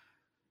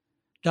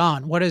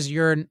 Don, what is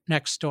your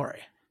next story?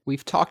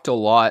 We've talked a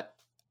lot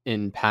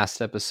in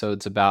past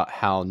episodes about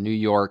how New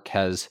York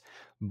has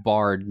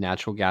barred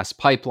natural gas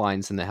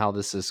pipelines and how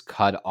this has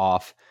cut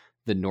off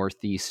the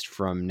Northeast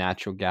from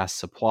natural gas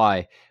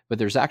supply. But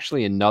there's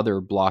actually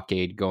another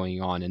blockade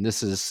going on, and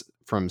this is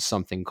from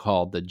something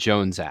called the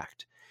Jones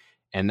Act.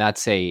 And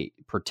that's a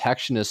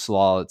protectionist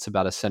law. It's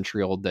about a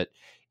century old, that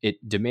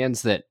it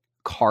demands that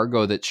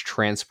cargo that's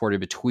transported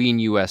between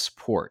U.S.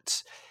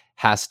 ports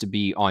has to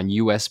be on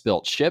U.S.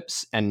 built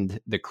ships, and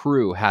the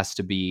crew has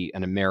to be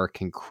an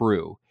American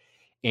crew.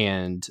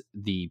 And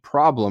the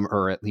problem,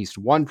 or at least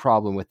one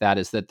problem with that,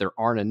 is that there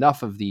aren't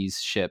enough of these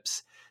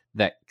ships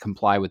that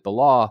comply with the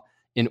law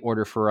in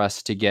order for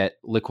us to get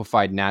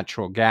liquefied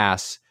natural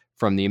gas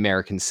from the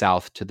American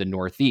South to the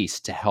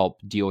Northeast to help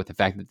deal with the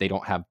fact that they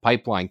don't have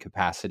pipeline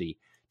capacity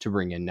to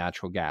bring in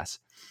natural gas.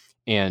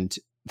 And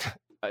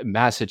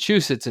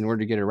Massachusetts, in order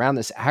to get around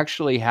this,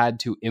 actually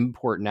had to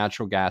import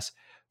natural gas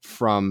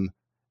from,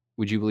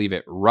 would you believe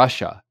it,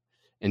 Russia,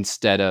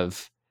 instead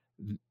of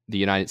the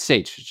United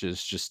States, which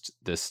is just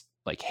this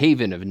like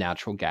haven of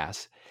natural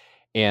gas.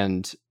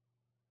 And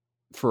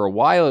for a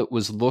while, it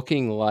was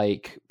looking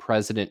like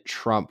President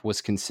Trump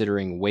was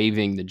considering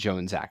waiving the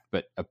Jones Act,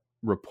 but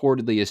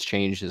reportedly has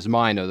changed his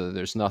mind, although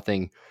there's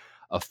nothing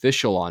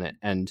official on it.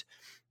 And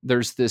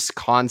there's this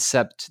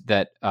concept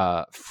that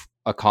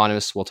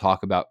economists will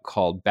talk about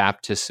called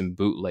Baptists and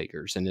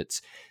bootleggers. And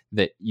it's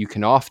that you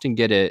can often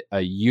get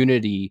a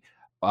unity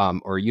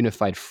or a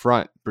unified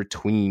front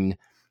between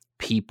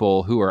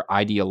people who are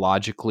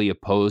ideologically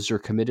opposed or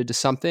committed to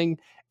something,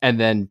 and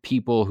then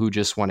people who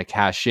just want to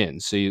cash in.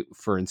 So,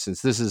 for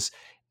instance, this is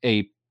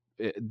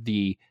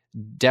the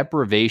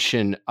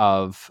deprivation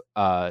of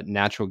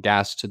natural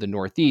gas to the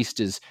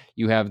Northeast is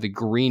you have the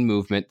green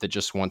movement that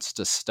just wants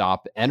to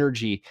stop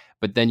energy,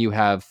 but then you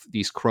have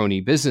these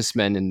crony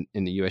businessmen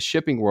in the U.S.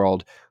 shipping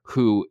world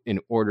who, in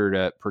order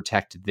to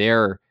protect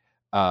their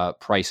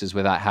prices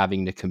without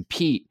having to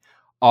compete,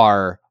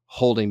 are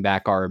holding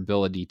back our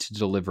ability to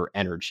deliver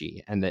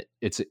energy, and that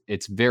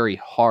it's very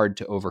hard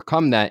to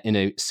overcome that in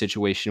a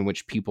situation in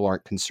which people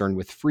aren't concerned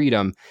with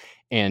freedom,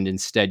 and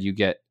instead you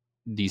get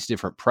these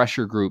different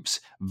pressure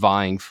groups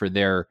vying for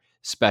their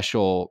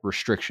special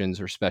restrictions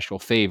or special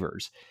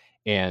favors.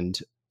 And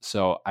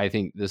so I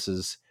think this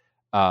is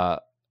I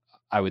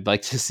would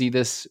like to see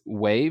this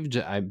waived,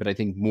 but I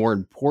think more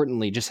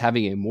importantly, just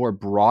having a more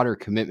broader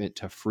commitment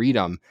to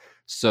freedom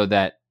so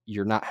that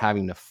you're not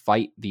having to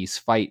fight these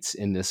fights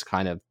in this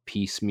kind of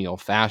piecemeal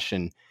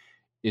fashion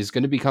is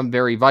going to become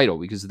very vital,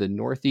 because the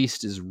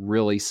Northeast is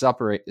really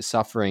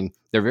suffering.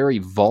 They're very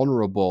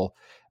vulnerable,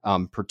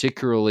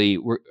 particularly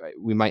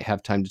we might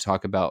have time to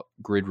talk about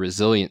grid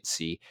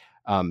resiliency.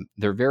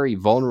 They're very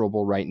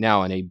vulnerable right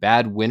now, and a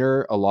bad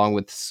winter along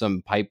with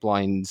some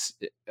pipelines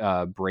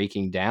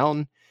breaking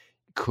down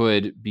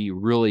could be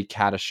really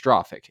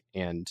catastrophic.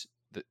 And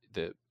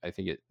I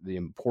think the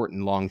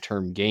important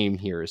long-term game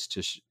here is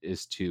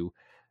to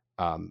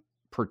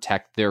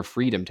protect their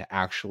freedom to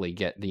actually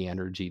get the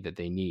energy that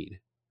they need.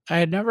 I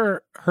had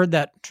never heard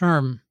that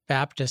term,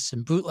 Baptists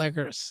and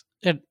bootleggers.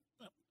 That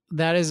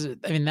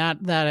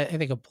I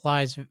think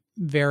applies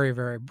very,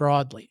 very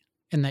broadly,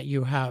 in that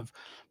you have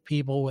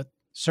people with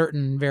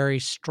certain very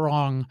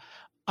strong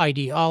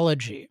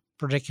ideology,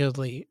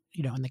 particularly,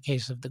 in the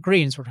case of the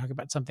Greens, we're talking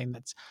about something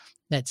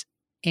that's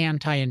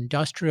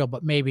anti-industrial,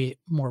 but maybe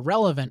more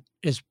relevant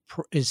is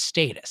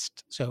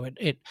statist. So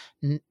it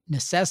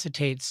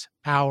necessitates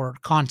power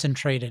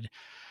concentrated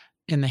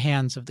in the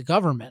hands of the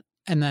government,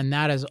 and then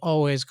that's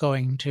always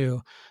going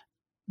to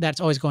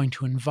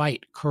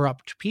invite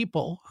corrupt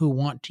people who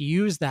want to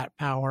use that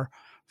power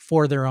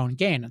for their own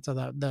gain. And so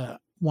the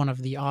one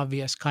of the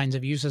obvious kinds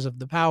of uses of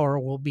the power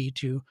will be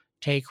to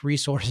take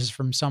resources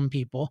from some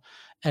people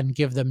and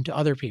give them to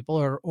other people,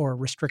 or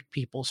restrict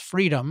people's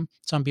freedom,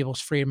 some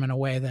people's freedom, in a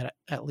way that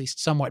at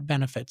least somewhat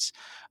benefits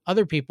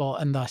other people,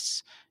 and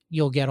thus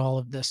you'll get all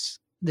of this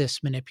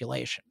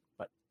manipulation.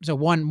 But so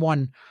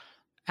one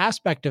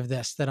aspect of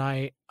this that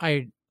I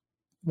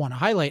want to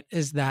highlight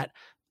is that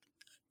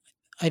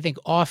I think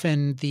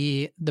often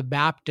the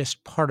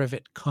Baptist part of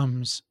it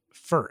comes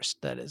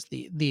first. That is,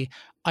 the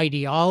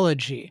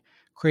ideology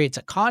creates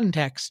a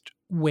context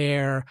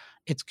where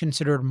it's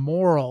considered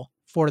moral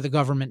for the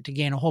government to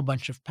gain a whole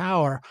bunch of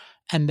power,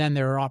 and then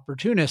there are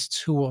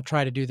opportunists who will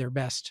try to do their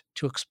best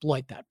to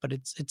exploit that. But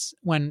it's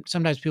when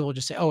sometimes people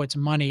just say, oh, it's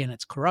money and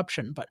it's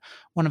corruption. But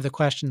one of the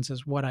questions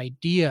is what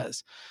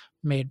ideas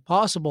made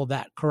possible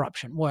that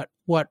corruption? What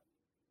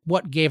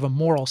gave a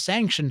moral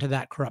sanction to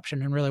that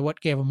corruption, and really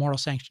what gave a moral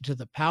sanction to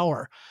the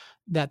power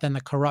that then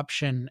the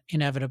corruption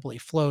inevitably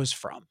flows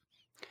from?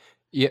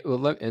 Yeah,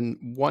 well, and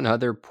one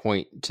other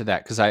point to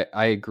that, because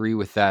I agree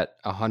with that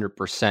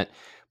 100%.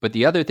 But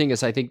the other thing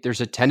is, I think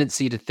there's a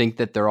tendency to think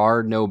that there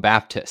are no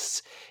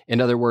Baptists. In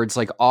other words,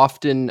 like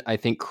often I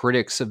think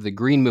critics of the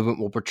Green Movement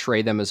will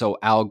portray them as, oh,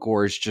 Al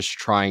Gore's just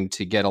trying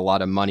to get a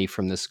lot of money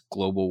from this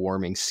global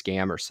warming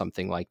scam or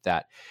something like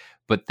that.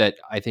 But that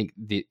I think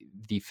the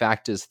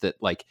fact is that,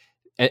 like,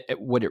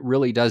 what it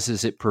really does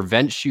is it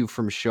prevents you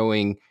from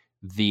showing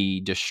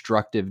the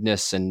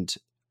destructiveness and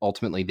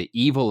ultimately the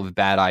evil of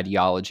bad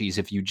ideologies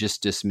if you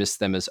just dismiss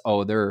them as,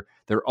 oh, they're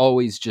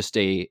always just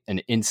an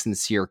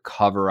insincere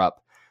cover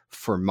up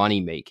for money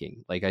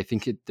making. Like, I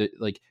think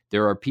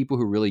there are people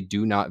who really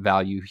do not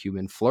value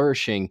human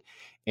flourishing,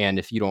 and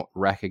if you don't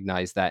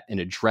recognize that and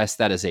address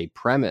that as a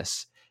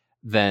premise,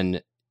 then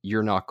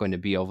you're not going to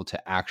be able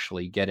to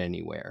actually get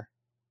anywhere.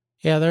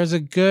 Yeah, there's a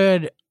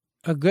good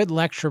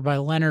lecture by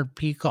Leonard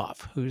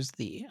Peikoff, who's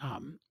the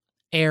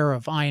heir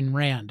of Ayn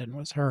Rand and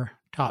was her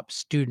top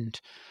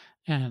student,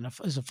 and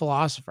is a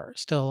philosopher,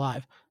 still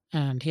alive.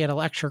 And he had a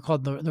lecture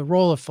called the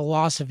Role of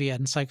Philosophy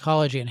in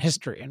Psychology and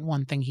History. And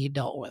one thing he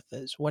dealt with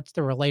is what's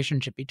the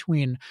relationship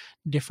between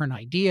different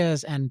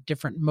ideas and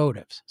different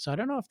motives. So I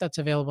don't know if that's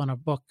available in a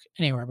book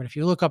anywhere, but if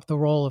you look up the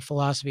role of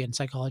philosophy in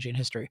psychology and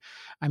history,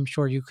 I'm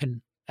sure you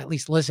can at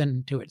least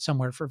listen to it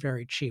somewhere for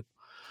very cheap.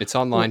 It's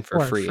online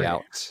for free,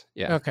 Alex.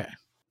 Yeah. Okay,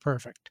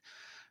 perfect.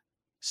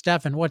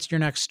 Stefan, what's your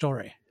next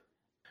story?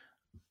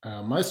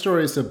 My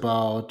story is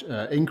about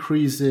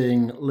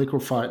increasing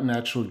liquefied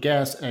natural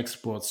gas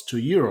exports to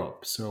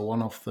Europe. So,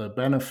 one of the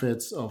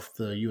benefits of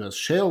the US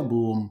shale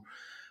boom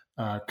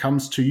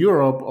comes to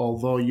Europe,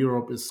 although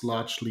Europe is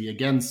largely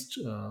against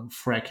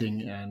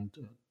fracking and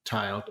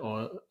tiled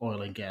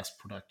oil and gas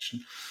production.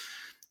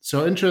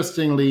 So,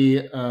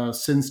 interestingly,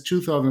 since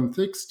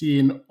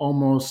 2016,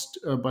 almost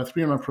by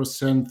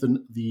 300%,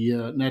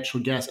 the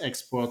natural gas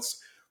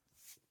exports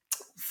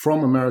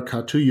from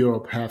America to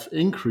Europe have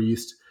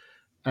increased.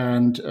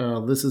 And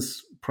this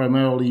is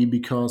primarily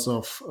because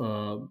of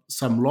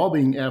some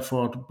lobbying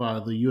effort by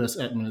the US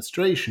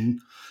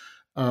administration,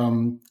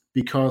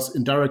 because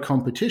in direct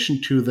competition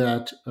to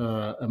that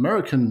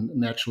American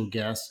natural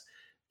gas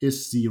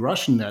is the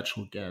Russian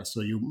natural gas.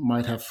 So you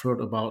might have heard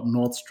about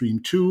Nord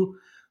Stream 2,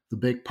 the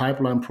big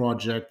pipeline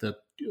project that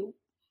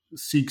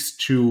seeks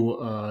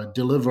to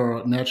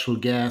deliver natural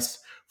gas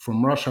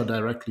from Russia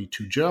directly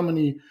to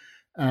Germany.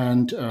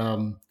 And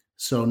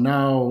so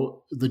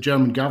now the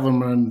German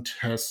government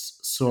has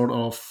sort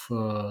of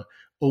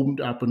opened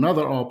up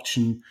another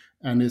option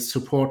and is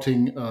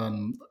supporting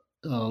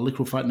a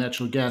liquefied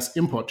natural gas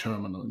import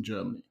terminal in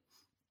Germany.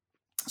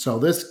 So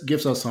this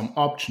gives us some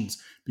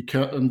options,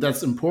 and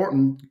that's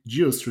important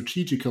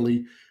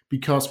geostrategically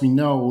because we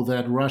know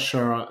that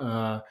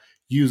Russia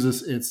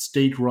uses its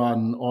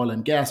state-run oil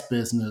and gas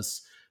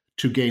business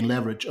to gain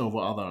leverage over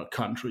other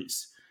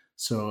countries.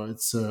 So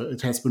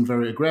it has been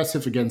very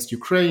aggressive against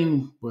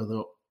Ukraine, where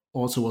there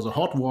also was a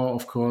hot war,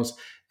 of course,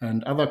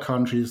 and other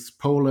countries.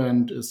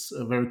 Poland is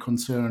very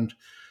concerned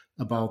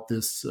about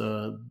this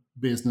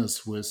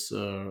business with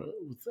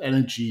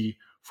energy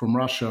from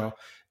Russia.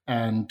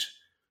 And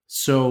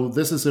so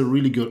this is a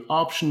really good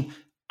option.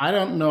 I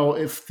don't know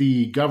if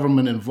the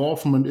government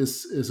involvement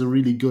is a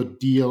really good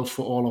deal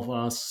for all of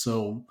us.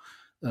 So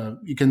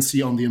you can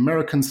see on the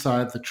American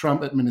side, the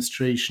Trump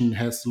administration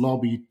has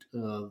lobbied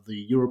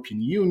the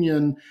European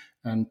Union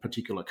and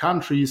particular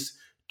countries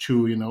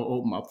to,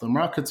 open up the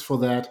markets for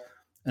that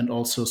and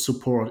also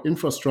support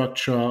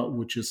infrastructure,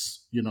 which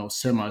is,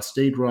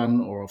 semi-state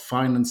run or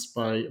financed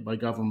by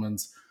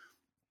governments.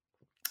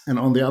 And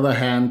on the other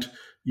hand,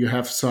 you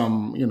have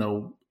some,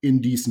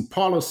 indecent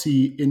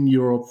policy in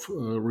Europe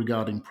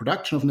regarding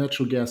production of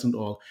natural gas and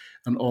oil,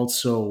 and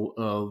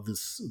also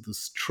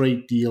this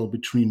trade deal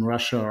between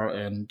Russia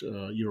and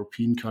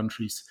European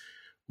countries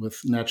with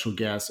natural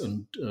gas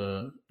and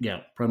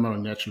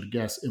primarily natural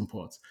gas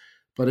imports.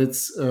 But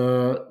it's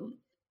a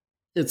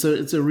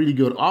really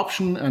good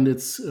option, and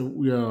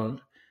we are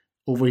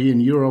over here in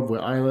Europe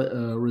where I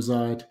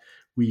reside.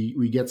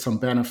 We get some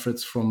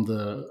benefits from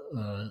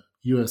the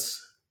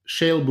U.S.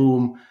 shale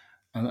boom.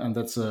 And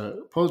that's a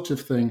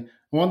positive thing.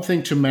 One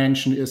thing to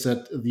mention is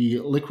that the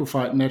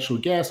liquefied natural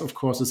gas, of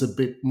course, is a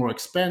bit more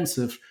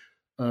expensive,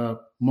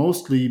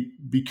 mostly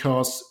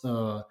because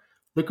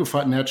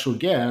liquefied natural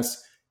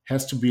gas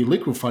has to be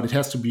liquefied. It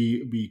has to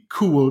be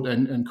cooled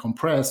and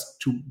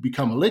compressed to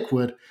become a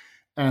liquid.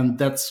 And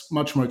that's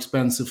much more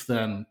expensive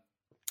than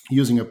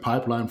using a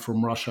pipeline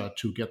from Russia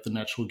to get the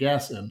natural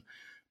gas in.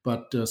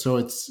 But so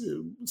it's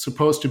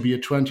supposed to be a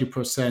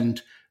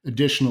 20%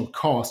 additional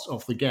cost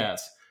of the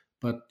gas.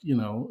 But,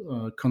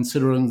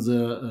 considering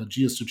the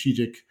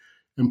geostrategic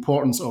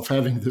importance of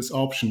having this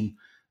option,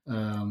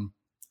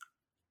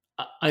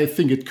 I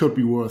think it could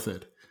be worth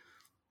it.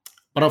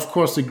 But of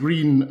course, the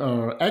green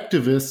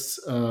activists,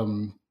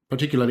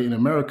 particularly in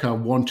America,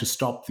 want to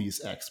stop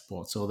these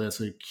exports. So there's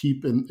a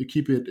keep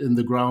it in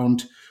the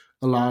ground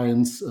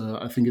alliance.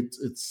 I think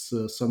it's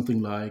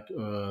something like,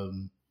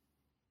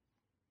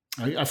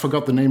 I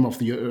forgot the name of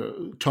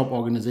the top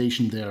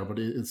organization there, but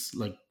it's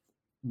like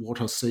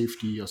water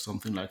safety or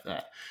something like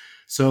that.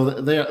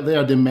 So they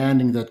are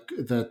demanding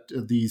that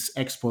these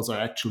exports are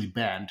actually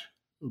banned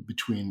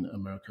between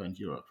America and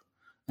Europe.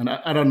 And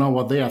I don't know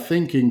what they are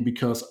thinking,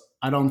 because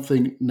I don't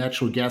think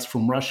natural gas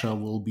from Russia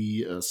will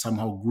be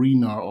somehow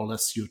greener or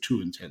less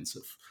CO2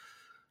 intensive.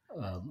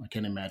 I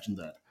can imagine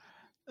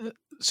that.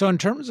 So in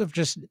terms of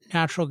just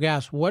natural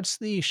gas, what's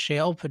the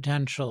shale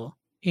potential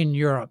in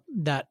Europe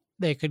that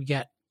they could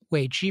get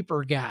way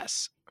cheaper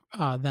gas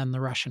than the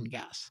Russian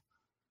gas?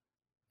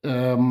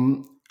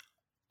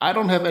 I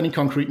don't have any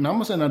concrete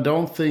numbers, and I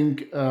don't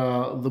think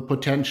the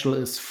potential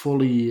is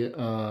fully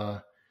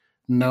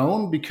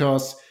known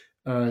because,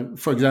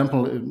 for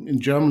example, in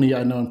Germany,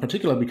 I know in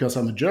particular because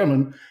I'm a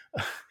German,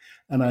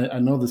 and I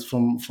know this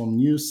from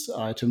news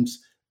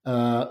items,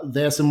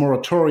 there's a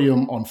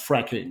moratorium on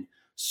fracking.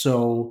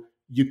 So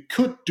you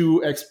could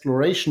do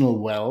explorational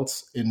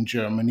wells in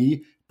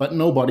Germany, but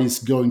nobody's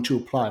going to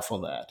apply for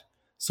that.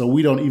 So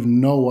we don't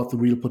even know what the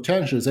real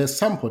potential is. There's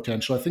some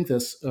potential. I think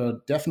there's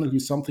definitely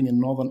something in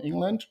Northern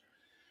England.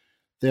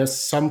 There's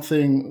some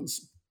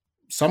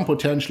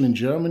potential in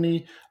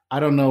Germany.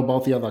 I don't know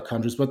about the other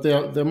countries, but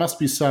there must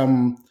be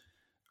some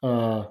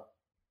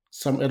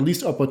at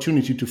least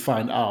opportunity to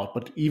find out.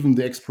 But even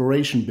the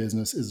exploration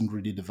business isn't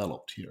really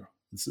developed here.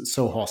 It's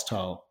so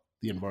hostile,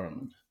 the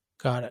environment.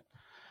 Got it.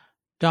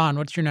 Don,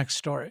 what's your next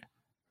story?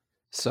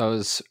 So I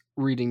was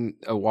reading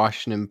a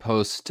Washington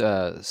Post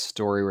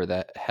story where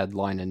that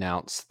headline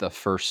announced the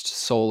first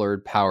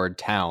solar-powered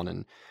town,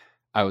 and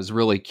I was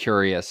really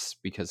curious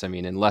because, I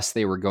mean, unless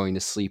they were going to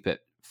sleep at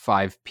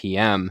 5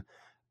 p.m.,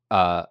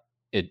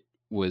 it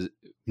would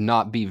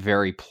not be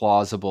very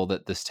plausible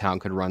that this town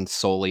could run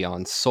solely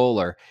on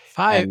solar.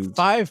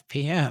 5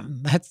 p.m.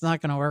 That's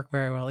not going to work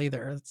very well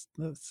either.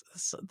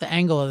 The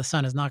angle of the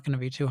sun is not going to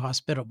be too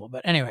hospitable.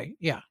 But anyway,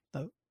 yeah,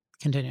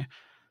 continue.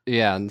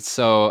 Yeah, and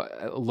so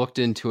I looked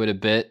into it a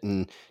bit,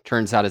 and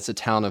turns out it's a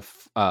town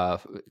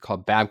of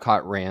called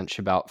Babcock Ranch.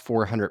 About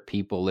 400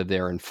 people live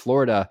there in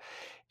Florida,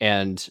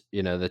 and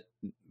the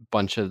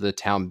bunch of the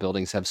town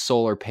buildings have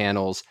solar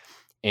panels.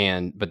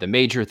 But the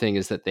major thing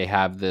is that they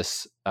have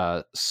this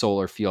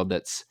solar field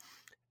that's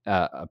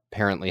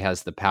apparently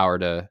has the power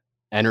to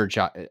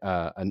energize,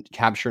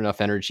 capture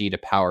enough energy to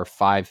power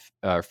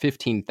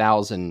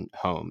 15,000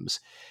 homes.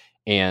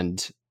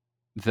 And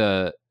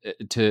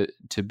to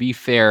be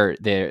fair,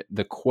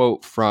 the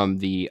quote from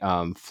the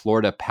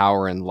Florida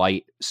Power and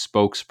Light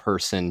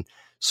spokesperson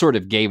sort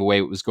of gave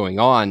away what was going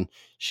on.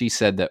 She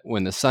said that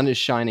when the sun is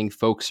shining,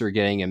 folks are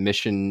getting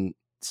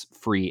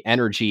emission-free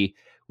energy.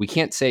 We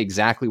can't say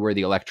exactly where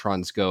the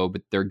electrons go,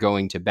 but they're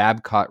going to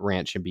Babcock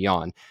Ranch and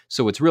beyond.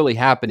 So what's really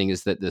happening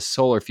is that this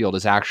solar field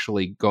is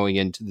actually going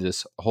into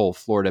this whole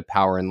Florida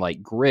Power and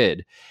Light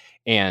grid,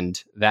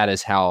 and that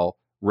is how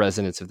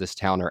residents of this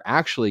town are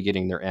actually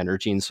getting their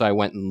energy. And so I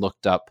went and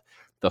looked up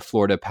the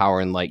Florida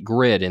Power and Light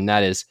grid, and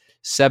that is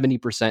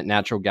 70%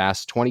 natural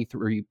gas,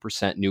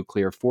 23%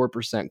 nuclear,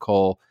 4%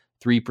 coal,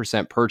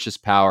 3% purchase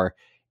power,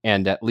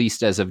 and at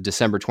least as of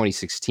December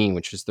 2016,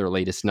 which is their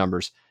latest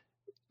numbers,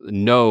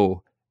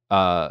 no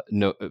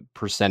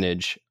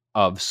percentage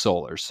of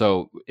solar.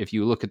 So if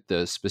you look at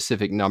the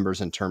specific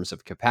numbers in terms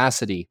of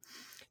capacity,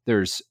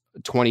 there's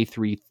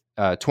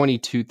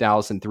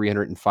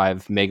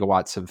 22,305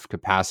 megawatts of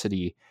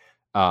capacity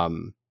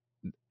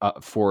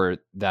for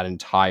that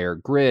entire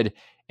grid.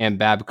 And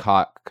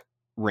Babcock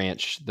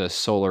Ranch, the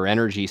Solar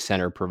Energy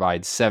Center,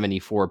 provides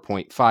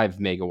 74.5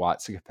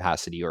 megawatts of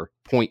capacity, or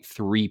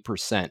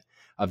 0.3%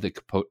 of the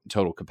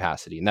total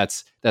capacity. And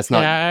that's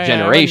not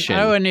generation.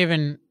 I wouldn't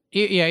even,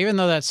 even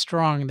though that's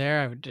strong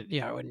there, I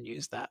wouldn't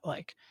use that.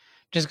 Like,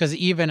 just because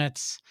even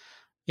it's,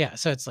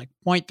 so it's like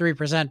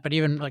 0.3%, but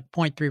even like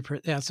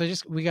 0.3%. Yeah. So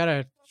we got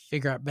to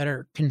figure out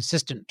better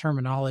consistent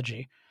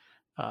terminology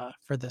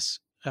for this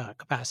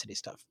capacity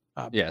stuff.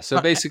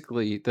 So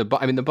basically the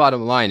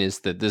bottom line is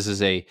that this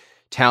is a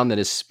town that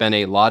has spent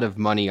a lot of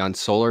money on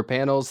solar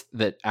panels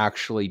that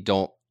actually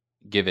don't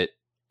give it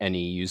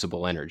any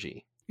usable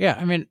energy.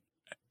 Yeah.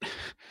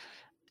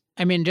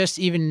 I mean, just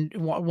even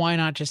why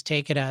not just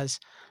take it as,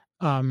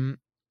 a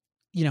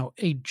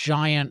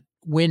giant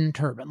wind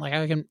turbine?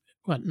 Like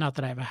not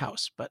that I have a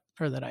house,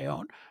 or that I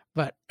own,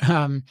 but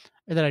or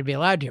that I'd be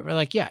allowed to. But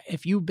like,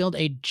 if you build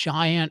a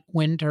giant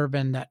wind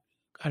turbine that,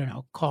 I don't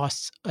know,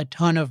 costs a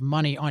ton of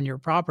money on your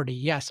property,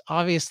 yes,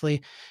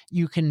 obviously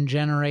you can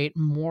generate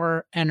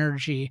more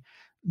energy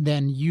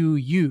than you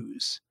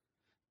use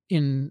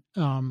in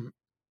some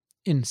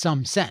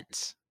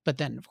sense. But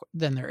then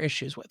there are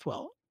issues with,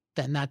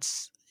 then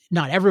that's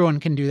not everyone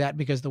can do that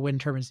because the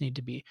wind turbines need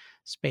to be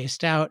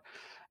spaced out.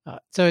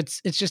 So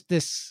it's just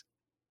this.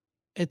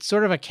 It's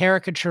sort of a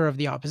caricature of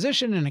the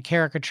opposition and a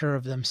caricature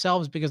of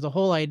themselves, because the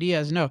whole idea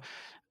is the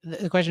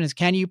question is,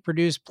 can you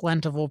produce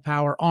plentiful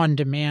power on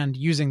demand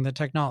using the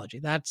technology?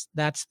 That's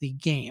the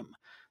game.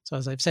 So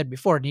as I've said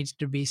before, it needs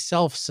to be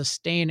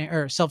self-sustaining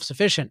or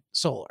self-sufficient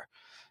solar.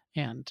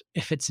 And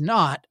if it's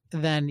not,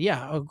 then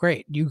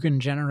great. You can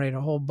generate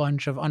a whole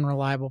bunch of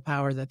unreliable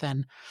power that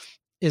then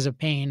is a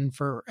pain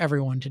for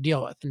everyone to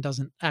deal with and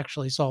doesn't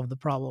actually solve the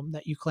problem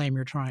that you claim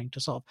you're trying to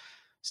solve.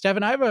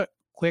 Stefan, I have a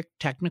quick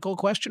technical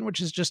question, which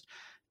is just,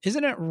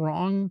 isn't it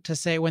wrong to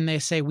say, when they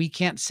say we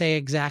can't say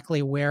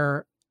exactly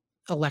where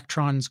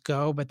electrons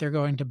go, but they're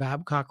going to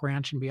Babcock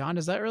Ranch and beyond?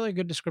 Is that really a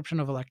good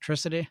description of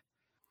electricity?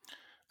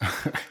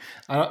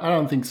 I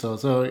don't think so.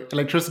 So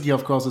electricity,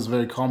 of course, is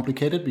very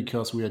complicated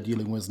because we are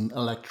dealing with an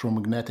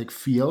electromagnetic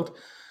field,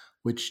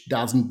 which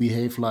doesn't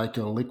behave like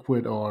a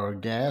liquid or a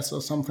gas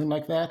or something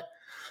like that.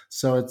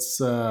 So it's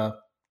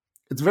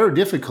very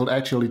difficult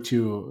actually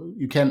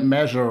you can't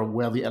measure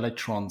where the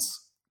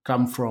electrons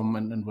come from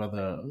and where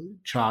the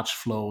charge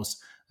flows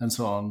and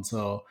so on.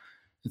 So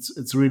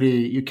it's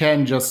really, you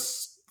can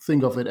just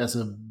think of it as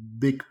a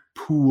big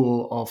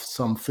pool of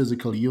some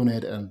physical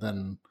unit, and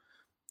then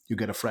you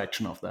get a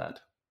fraction of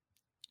that.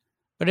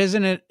 But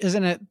isn't it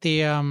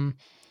the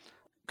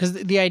because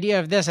the idea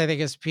of this, I think,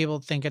 is people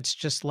think it's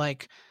just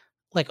like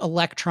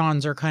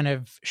electrons are kind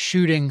of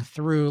shooting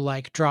through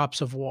like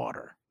drops of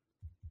water.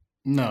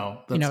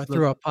 No,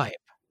 through a pipe.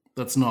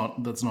 That's not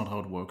how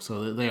it works.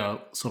 So they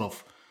are sort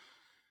of.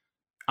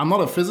 I'm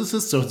not a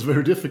physicist, so it's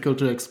very difficult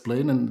to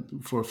explain,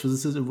 and for a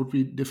physicist, it would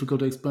be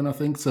difficult to explain, I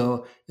think.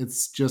 So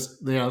it's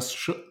just they are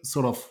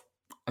sort of,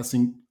 I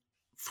think,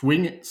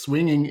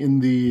 swinging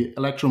in the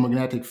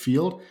electromagnetic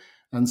field,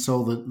 and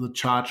so the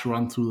charge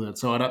runs through that.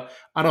 So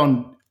I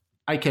don't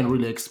I can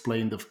really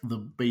explain the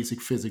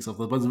basic physics of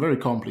that, but it's very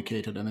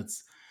complicated and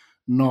it's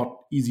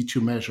not easy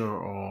to measure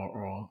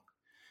or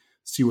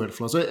see where it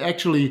flows. So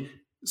actually,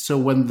 so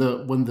when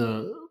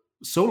the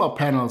solar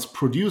panels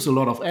produce a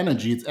lot of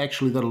energy, it's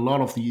actually that a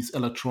lot of these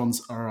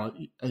electrons or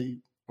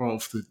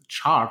of the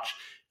charge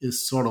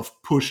is sort of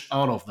pushed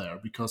out of there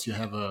because you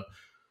have a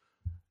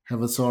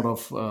sort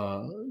of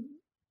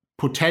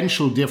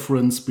potential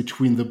difference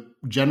between the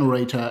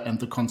generator and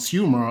the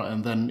consumer.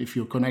 And then if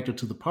you're connected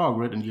to the power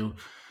grid and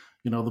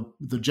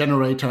the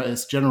generator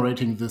is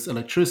generating this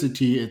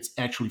electricity, it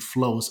actually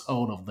flows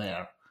out of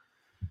there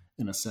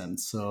in a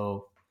sense.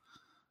 So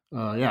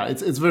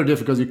it's very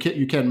difficult.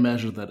 You can't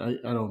measure that.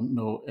 I don't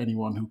know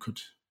anyone who could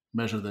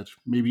measure that.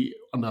 Maybe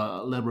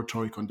under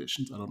laboratory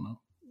conditions. I don't know.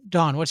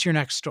 Don, what's your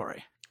next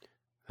story?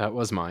 That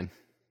was mine.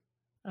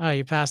 Oh,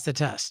 you passed the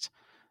test.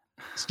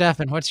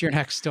 Stefan, what's your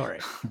next story?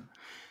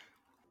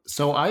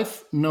 So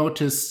I've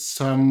noticed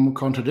some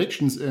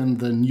contradictions in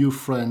the new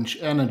French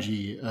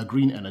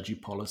green energy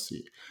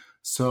policy.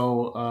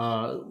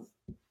 So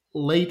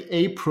late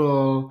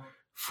April,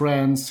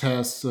 France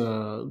has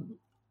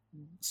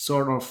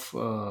sort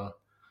of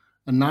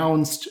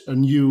announced a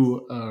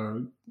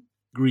new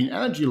green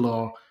energy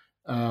law,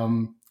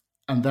 and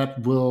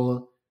that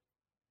will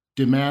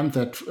demand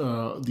that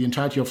the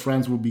entirety of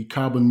France will be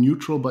carbon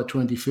neutral by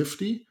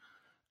 2050.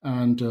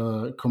 And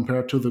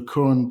compared to the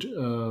current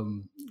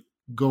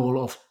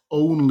goal of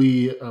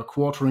only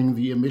quartering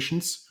the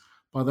emissions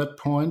by that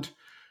point.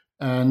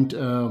 And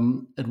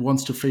it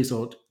wants to phase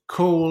out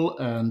coal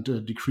and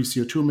decrease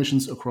CO2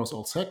 emissions across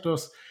all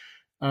sectors.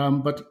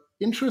 But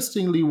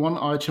interestingly, one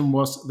item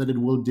was that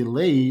it will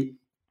delay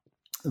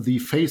the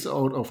phase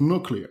out of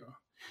nuclear.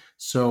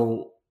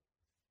 So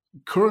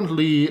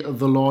currently,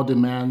 the law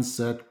demands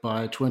that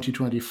by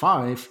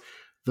 2025,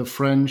 the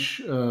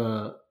French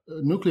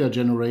nuclear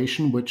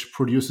generation, which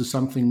produces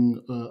something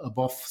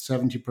above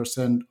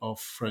 70% of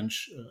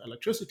French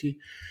electricity,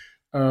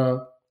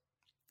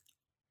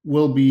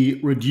 will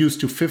be reduced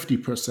to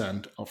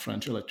 50% of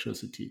French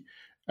electricity.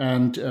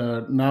 And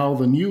now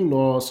the new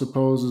law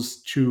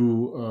supposes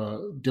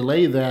to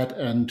delay that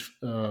and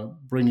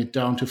bring it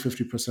down to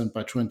 50%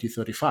 by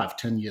 2035,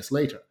 10 years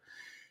later.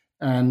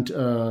 And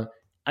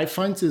I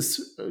find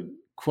this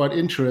quite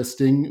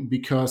interesting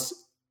because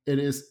it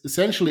is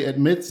essentially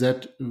admits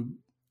that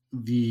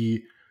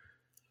the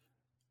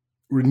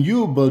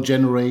renewable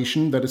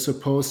generation that is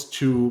supposed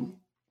to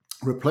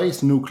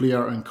replace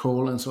nuclear and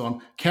coal and so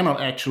on cannot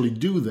actually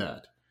do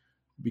that.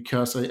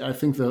 Because I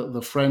think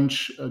the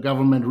French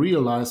government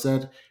realized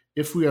that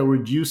if we are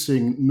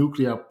reducing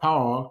nuclear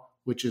power,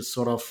 which is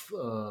sort of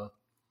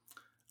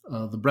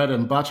the bread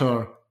and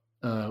butter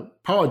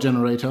power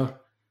generator,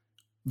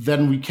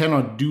 then we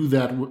cannot do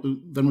that.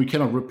 Then we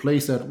cannot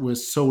replace that with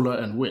solar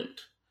and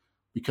wind,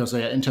 because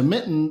they are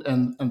intermittent,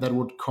 and that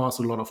would cause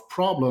a lot of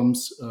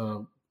problems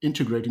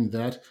integrating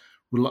that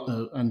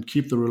and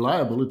keep the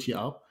reliability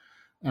up.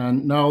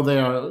 And now they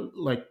are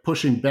like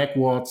pushing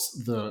backwards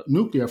the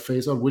nuclear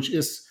phase out, which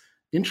is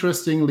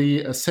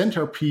interestingly a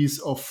centerpiece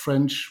of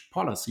French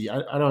policy.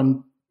 I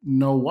don't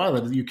know why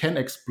that. You can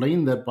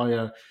explain that by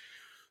a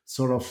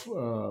sort of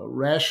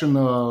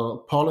rational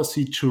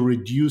policy to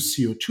reduce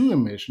CO2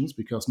 emissions,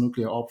 because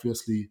nuclear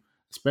obviously,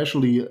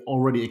 especially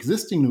already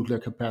existing nuclear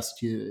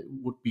capacity,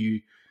 would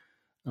be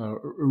a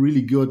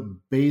really good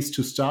base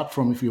to start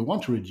from if you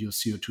want to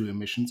reduce CO2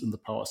 emissions in the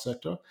power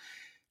sector.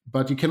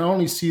 But you can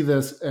only see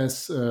this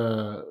as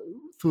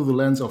through the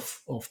lens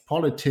of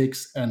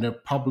politics and a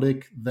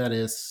public that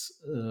is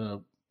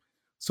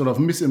sort of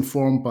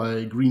misinformed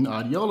by green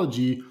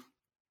ideology.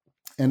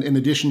 And in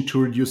addition to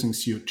reducing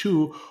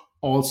CO2,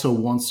 also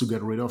wants to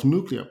get rid of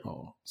nuclear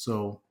power.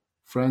 So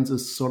France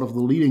is sort of the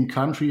leading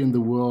country in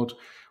the world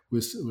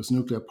with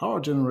nuclear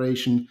power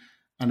generation.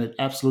 And it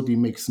absolutely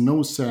makes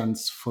no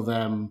sense for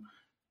them,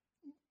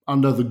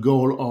 under the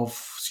goal of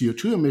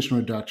CO2 emission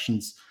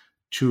reductions,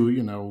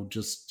 to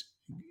just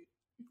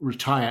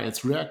retire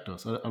its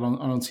reactors. I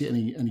don't see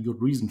any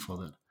good reason for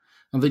that.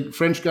 And the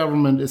French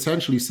government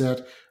essentially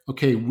said,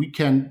 okay, we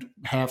can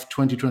have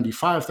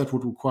 2025. That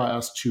would require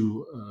us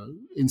to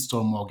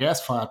install more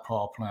gas-fired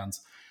power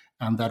plants,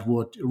 and that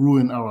would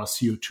ruin our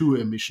CO2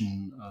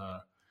 emission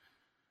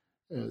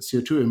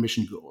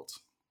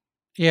goals.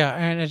 Yeah,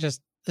 and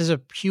this is a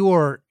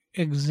pure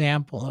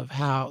example of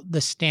how the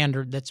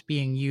standard that's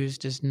being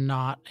used is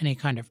not any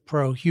kind of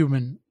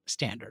pro-human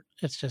standard.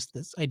 It's just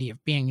this idea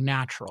of being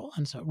natural.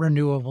 And so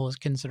renewable is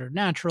considered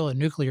natural and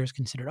nuclear is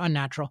considered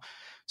unnatural.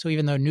 So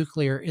even though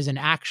nuclear is an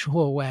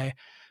actual way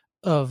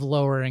of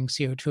lowering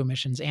CO2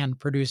 emissions and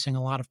producing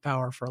a lot of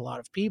power for a lot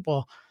of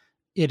people,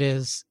 it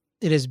is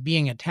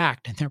being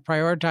attacked, and they're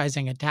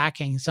prioritizing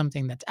attacking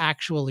something that's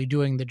actually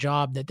doing the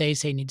job that they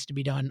say needs to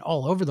be done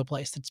all over the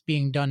place, that's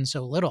being done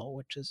so little,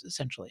 which is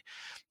essentially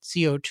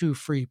CO2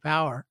 free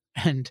power.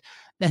 And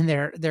then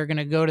they're going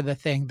to go to the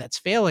thing that's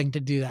failing to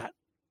do that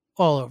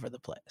all over the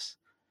place.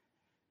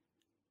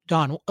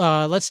 Don,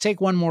 let's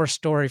take one more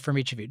story from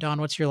each of you.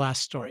 Don, what's your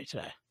last story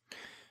today?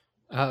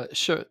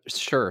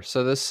 Sure.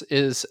 So this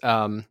is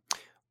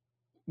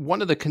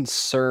one of the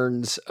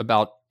concerns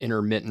about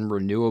intermittent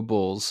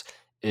renewables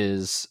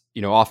is,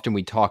 often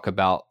we talk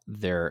about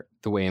the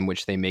way in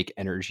which they make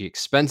energy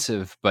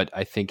expensive, but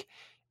I think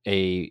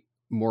a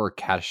more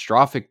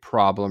catastrophic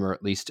problem, or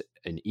at least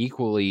an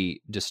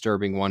equally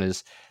disturbing one,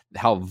 is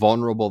how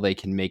vulnerable they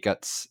can make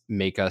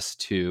us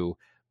to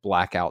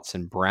blackouts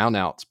and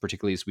brownouts,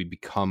 particularly as we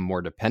become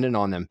more dependent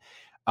on them.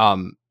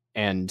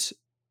 And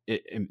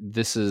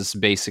this is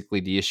basically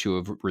the issue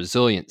of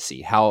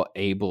resiliency. How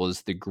able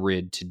is the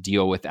grid to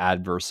deal with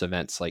adverse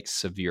events like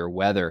severe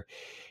weather?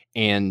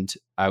 And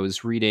I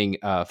was reading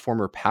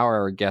former Power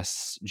Hour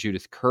guest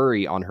Judith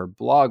Curry on her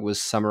blog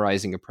was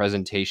summarizing a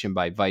presentation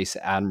by Vice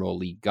Admiral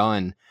Lee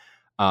Gunn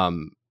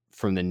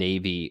from the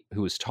Navy,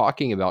 who was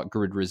talking about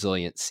grid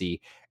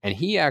resiliency. And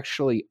he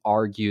actually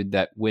argued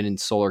that wind and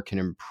solar can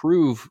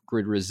improve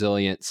grid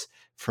resilience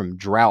from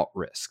drought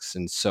risks.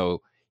 And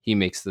so he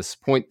makes this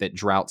point that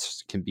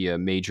droughts can be a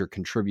major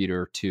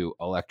contributor to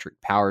electric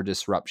power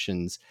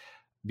disruptions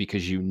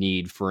because you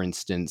need, for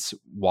instance,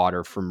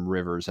 water from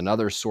rivers and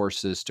other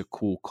sources to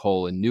cool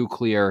coal and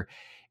nuclear,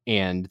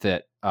 and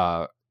that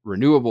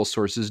renewable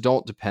sources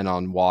don't depend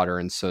on water,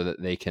 and so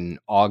that they can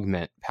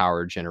augment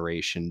power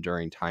generation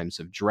during times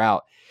of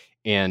drought.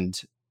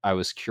 And I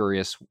was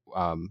curious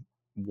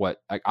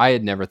what I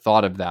had never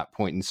thought of that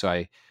point, and so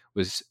I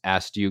was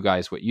asked you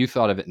guys what you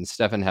thought of it, and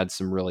Stefan had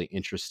some really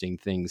interesting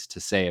things to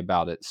say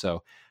about it.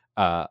 So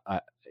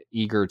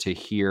eager to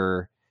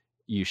hear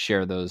you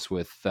share those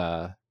with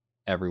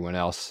everyone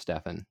else,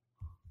 Stefan.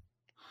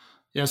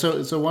 Yeah,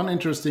 so one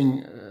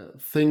interesting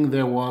thing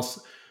there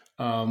was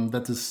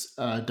that this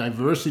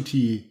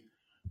diversity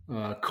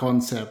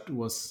concept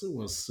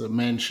was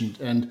mentioned,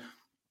 and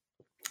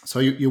so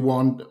you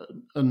want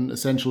an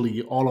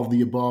essentially all of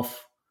the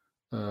above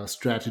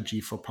strategy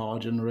for power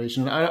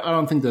generation. I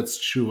don't think that's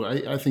true.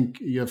 I think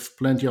you have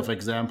plenty of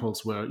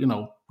examples where,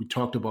 we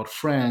talked about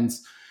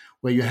France,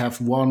 where you have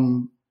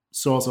one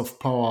source of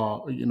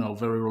power,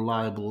 very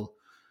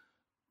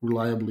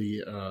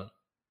reliably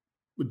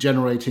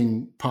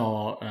generating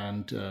power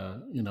and,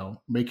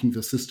 making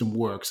the system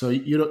work. So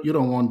you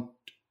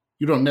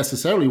don't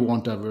necessarily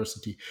want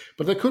diversity,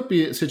 but there could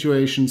be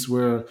situations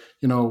where,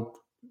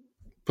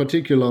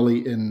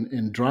 particularly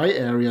in dry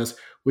areas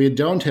where you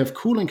don't have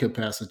cooling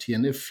capacity.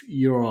 And if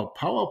your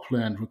power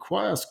plant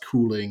requires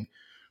cooling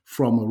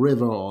from a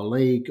river or a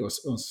lake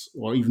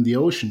or even the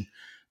ocean,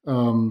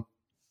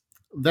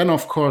 then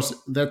of course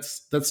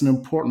that's an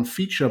important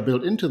feature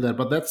built into that.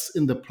 But that's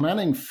in the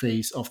planning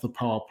phase of the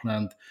power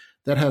plant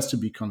that has to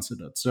be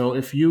considered. So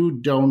if you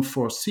don't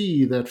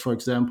foresee that, for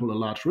example, a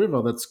large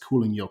river that's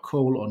cooling your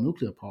coal or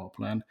nuclear power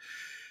plant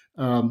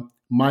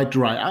might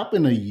dry up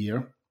in a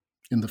year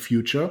in the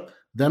future,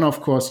 then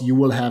of course you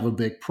will have a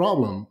big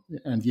problem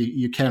and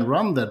you can't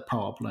run that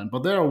power plant.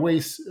 But there are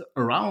ways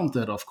around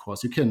that, of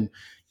course. You can,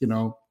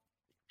 in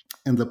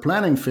the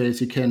planning phase,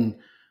 you can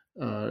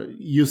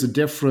use a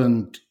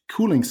different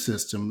cooling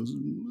system,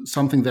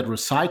 something that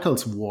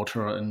recycles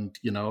water and,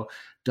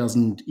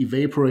 doesn't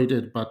evaporate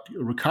it, but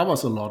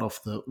recovers a lot of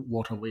the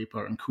water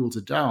vapor and cools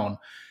it down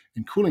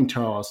in cooling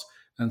towers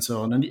and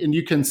so on. And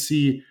you can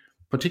see,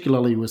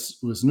 particularly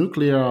with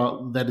nuclear,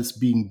 that is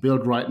being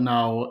built right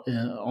now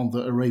on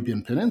the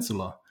Arabian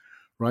Peninsula,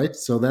 right?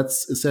 So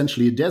that's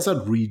essentially a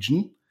desert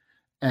region,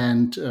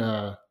 and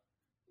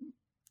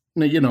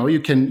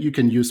you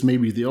can use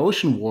maybe the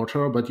ocean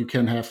water, but you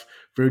can have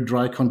very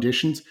dry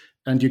conditions,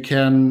 and you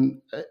can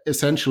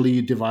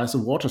essentially devise a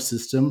water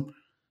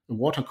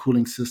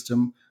cooling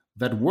system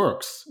that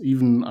works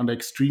even under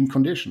extreme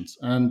conditions.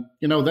 And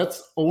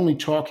that's only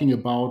talking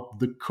about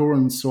the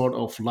current sort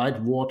of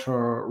light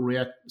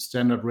water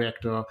standard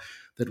reactor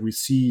that we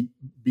see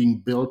being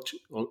built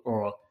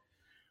or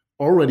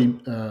already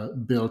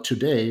built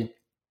today.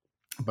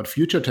 But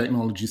future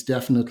technologies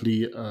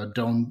definitely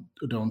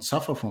don't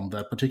suffer from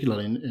that,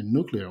 particularly in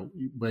nuclear,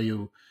 where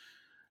you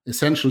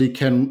essentially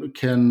can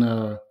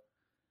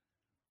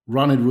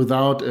run it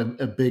without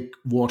a big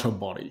water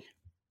body.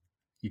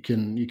 You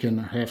can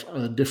have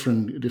a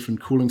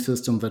different cooling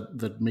system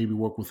that maybe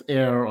work with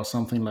air or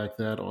something like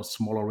that, or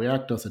smaller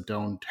reactors that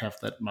don't have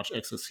that much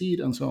excess heat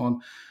and so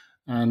on.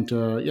 And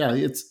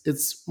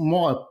it's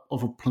more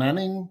of a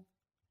planning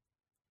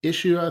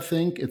issue, I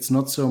think. It's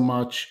not so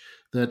much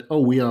that,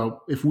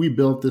 if we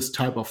build this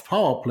type of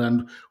power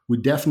plant, we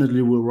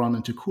definitely will run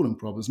into cooling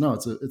problems. No,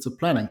 it's a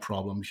planning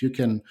problem. If you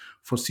can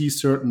foresee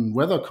certain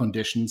weather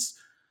conditions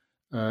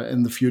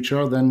in the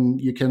future, then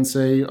you can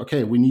say,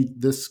 okay, we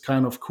need this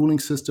kind of cooling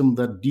system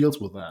that deals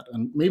with that.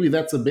 And maybe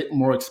that's a bit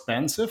more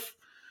expensive,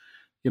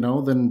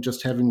 than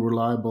just having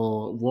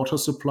reliable water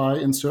supply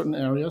in certain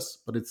areas.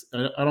 But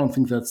I don't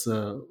think that's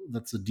a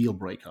deal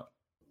breaker.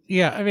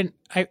 Yeah, I mean,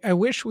 I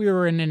wish we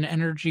were in an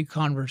energy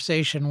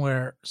conversation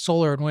where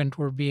solar and wind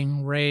were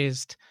being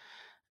raised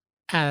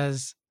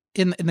as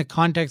in the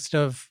context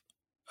of,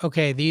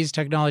 okay, these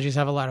technologies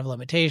have a lot of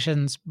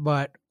limitations,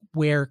 but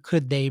where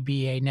could they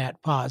be a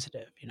net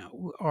positive?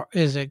 Or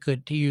is it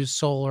good to use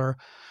solar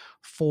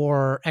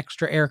for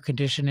extra air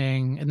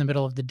conditioning in the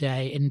middle of the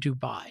day in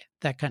Dubai,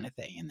 that kind of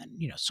thing. And then,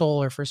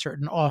 solar for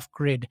certain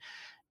off-grid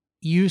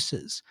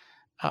uses.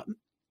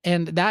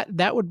 And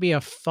that would be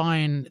a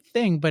fine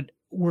thing, but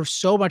we're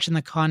so much in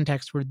the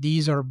context where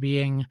these are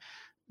being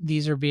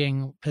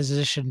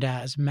positioned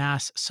as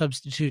mass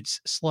substitutes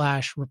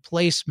 /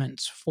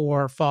 replacements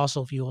for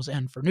fossil fuels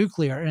and for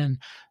nuclear. And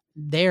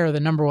there, the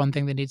number one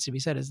thing that needs to be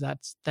said is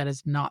that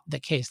is not the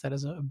case. That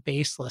is a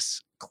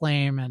baseless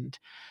claim, and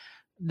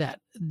that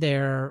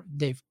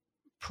they've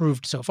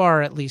proved so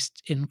far, at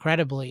least,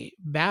 incredibly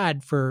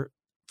bad for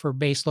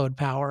baseload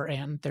power.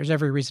 And there's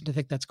every reason to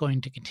think that's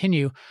going to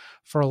continue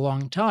for a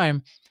long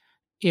time,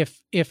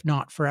 if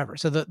not forever.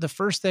 So the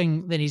first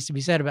thing that needs to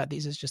be said about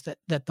these is just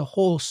that the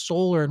whole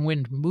solar and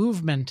wind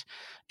movement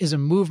is a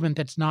movement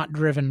that's not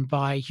driven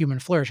by human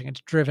flourishing.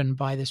 It's driven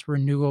by this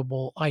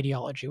renewable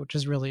ideology, which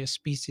is really a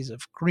species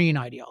of green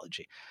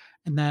ideology.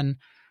 And then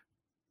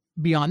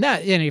beyond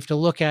that, you have to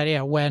look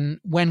at when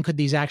could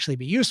these actually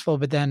be useful,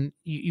 but then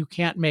you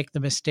can't make the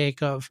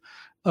mistake of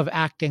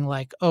acting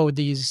like, oh,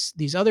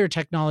 these other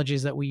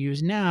technologies that we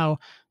use now,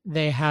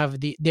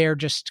 they're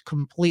just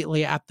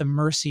completely at the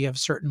mercy of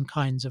certain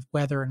kinds of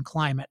weather and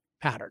climate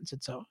patterns.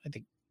 And so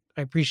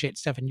I appreciate,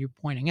 Stefan, you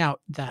pointing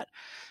out that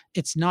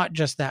it's not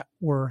just that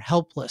we're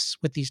helpless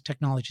with these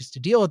technologies to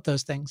deal with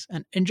those things.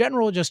 And in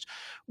general, just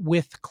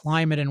with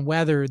climate and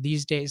weather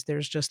these days,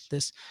 there's just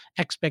this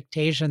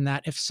expectation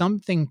that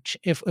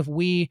if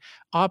we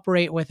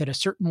operate with it a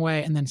certain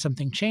way and then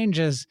something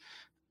changes,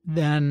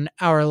 then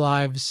our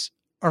lives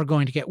are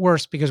going to get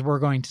worse because we're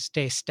going to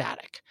stay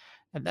static.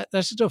 And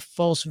that's just a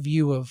false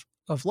view of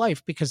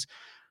life, because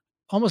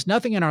almost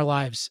nothing in our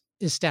lives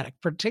is static,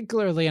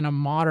 particularly in a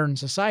modern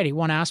society.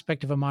 One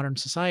aspect of a modern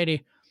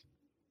society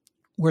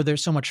where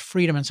there's so much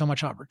freedom and so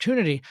much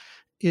opportunity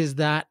is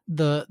that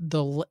your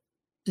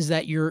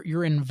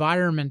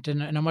environment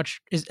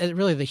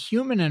really the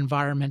human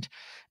environment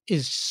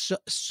is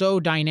so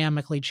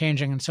dynamically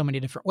changing in so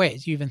many different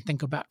ways. You even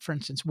think about, for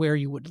instance, where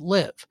you would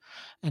live,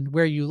 and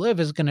where you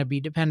live is going to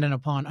be dependent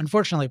upon,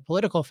 unfortunately,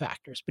 political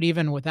factors. But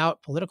even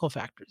without political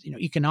factors,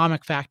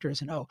 economic factors,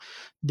 and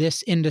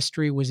this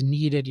industry was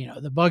needed.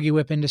 The buggy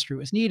whip industry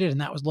was needed, and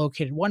that was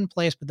located one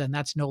place, but then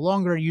that's no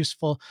longer a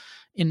useful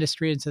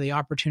industry, and so the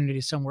opportunity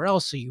is somewhere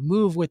else. So you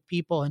move with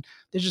people, and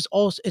there's just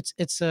also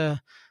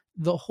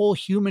the whole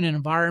human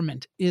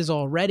environment is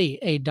already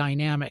a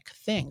dynamic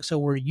thing. So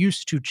we're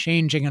used to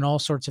changing in all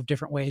sorts of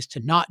different ways, to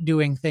not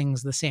doing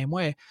things the same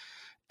way.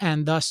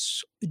 And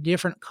thus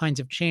different kinds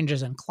of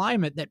changes in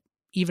climate that,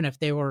 even if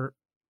they were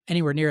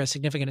anywhere near as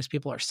significant as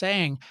people are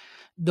saying,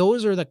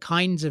 those are the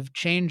kinds of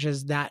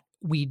changes that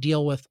we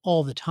deal with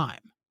all the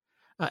time.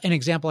 An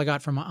example I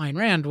got from Ayn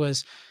Rand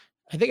was,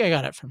 I think I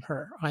got it from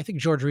her. I think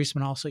George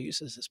Reisman also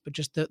uses this, but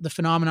just the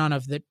phenomenon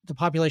of the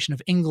population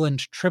of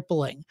England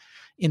tripling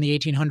in the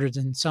 1800s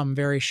in some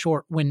very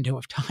short window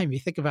of time. You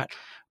think about,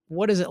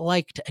 what is it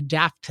like to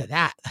adapt to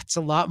that? That's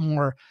a lot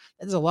more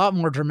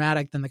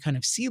dramatic than the kind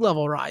of sea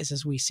level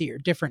rises we see, or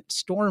different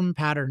storm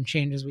pattern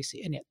changes we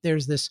see. And yet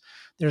there's this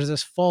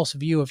false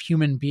view of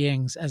human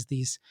beings as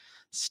these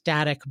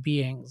static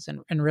beings.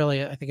 And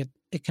really, I think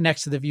it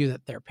connects to the view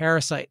that they're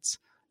parasites.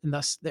 And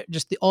thus,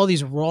 all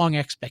these wrong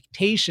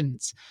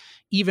expectations,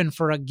 even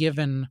for a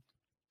given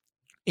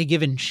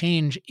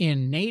change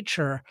in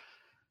nature,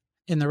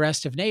 in the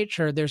rest of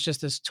nature, there's just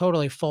this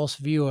totally false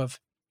view of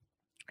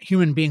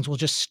human beings will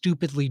just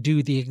stupidly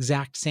do the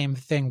exact same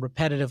thing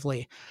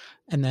repetitively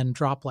and then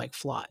drop like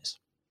flies.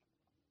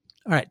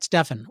 All right,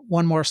 Stefan,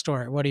 one more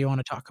story. What do you want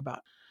to talk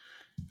about?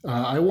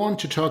 I want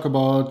to talk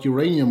about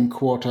uranium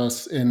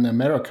quotas in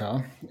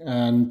America.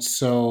 And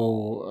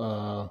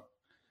so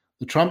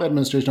the Trump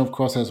administration, of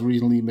course, has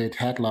recently made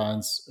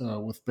headlines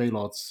with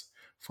bailouts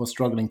for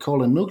struggling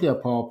coal and nuclear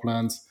power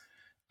plants.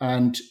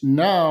 And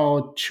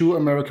now 2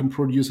 American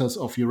producers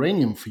of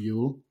uranium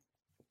fuel,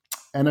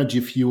 Energy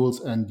Fuels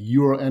and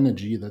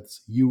Ur-Energy,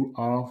 that's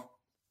UR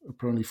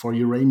apparently for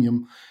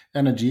uranium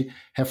energy,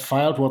 have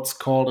filed what's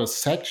called a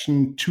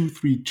Section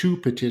 232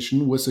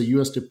 petition with the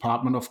U.S.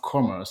 Department of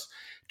Commerce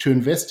to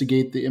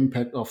investigate the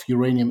impact of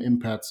uranium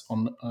impacts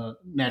on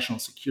national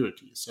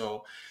security.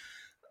 So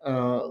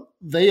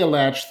they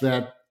allege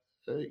that,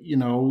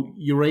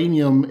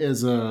 uranium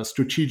is a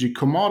strategic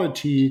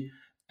commodity,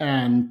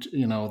 and,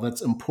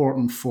 that's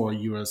important for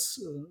U.S.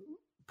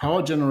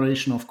 Power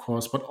generation, of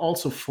course, but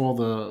also for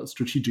the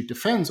strategic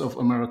defense of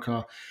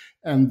America.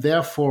 And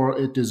therefore,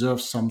 it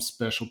deserves some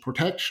special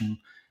protection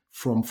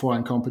from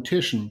foreign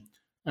competition.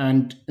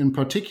 And in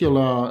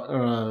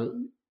particular,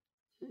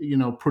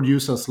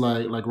 producers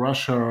like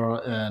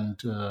Russia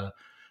and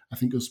I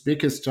think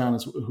Uzbekistan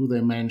is who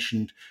they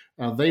mentioned.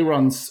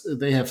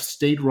 They have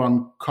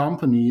state-run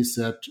companies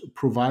that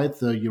provide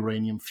the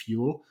uranium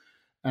fuel,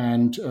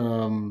 and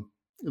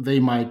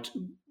they might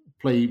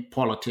play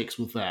politics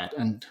with that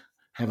and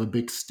have a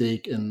big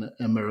stake in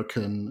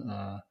American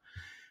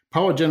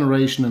power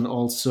generation and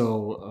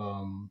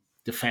also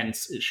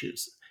defense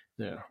issues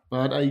there.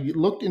 But I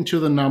looked into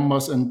the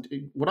numbers, and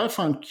what I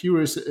found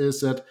curious is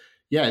that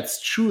yeah,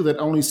 it's true that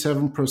only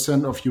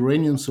 7% of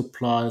uranium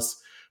supplies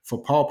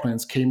for power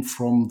plants came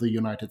from the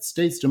United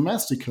States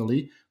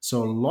domestically.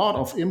 So a lot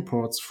of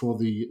imports for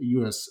the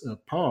US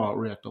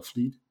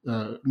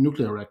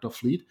nuclear reactor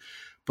fleet.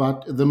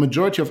 But the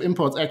majority of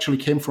imports actually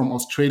came from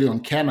Australia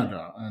and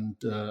Canada. And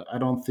I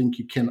don't think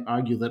you can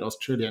argue that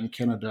Australia and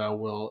Canada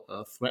will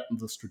threaten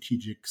the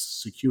strategic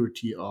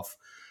security of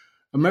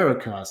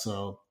America.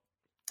 So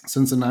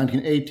since the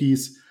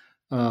 1980s,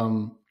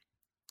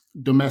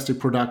 domestic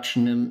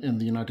production in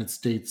the United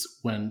States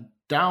went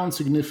down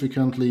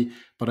significantly,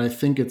 but I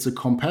think it's a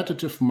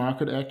competitive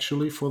market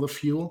actually for the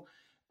fuel.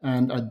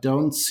 And I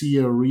don't see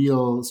a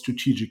real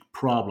strategic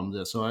problem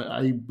there. So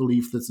I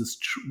believe this is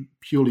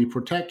purely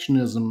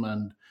protectionism,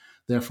 and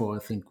therefore I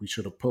think we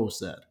should oppose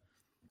that.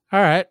 All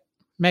right.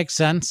 Makes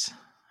sense.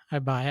 I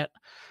buy it.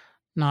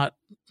 Not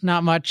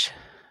much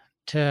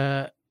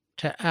to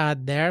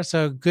add there.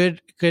 So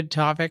good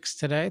topics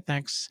today.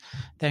 Thanks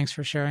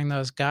for sharing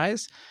those,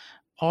 guys.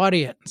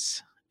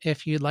 Audience,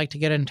 if you'd like to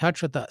get in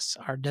touch with us,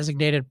 our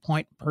designated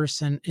point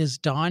person is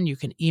Don. You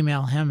can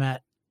email him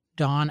at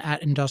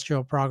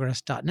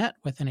don@industrialprogress.net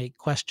with any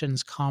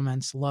questions,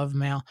 comments, love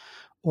mail,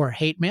 or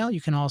hate mail.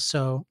 You can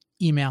also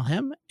email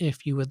him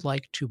if you would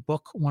like to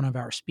book one of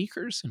our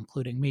speakers,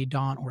 including me,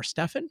 Don, or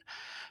Stefan,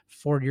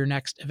 for your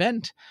next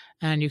event.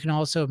 And you can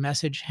also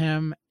message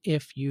him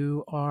if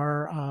you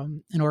are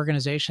an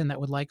organization that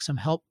would like some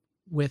help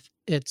with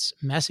its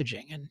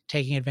messaging and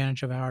taking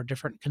advantage of our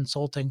different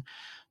consulting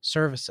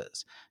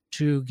services.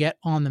 To get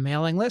on the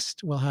mailing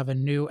list, we'll have a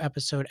new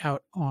episode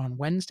out on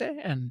Wednesday,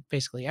 and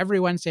basically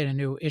every Wednesday, a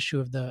new issue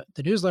of the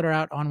newsletter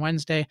out on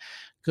Wednesday.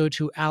 Go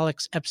to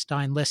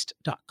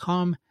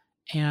alexepsteinlist.com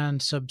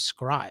and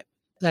subscribe.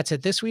 That's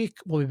it this week.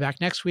 We'll be back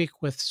next week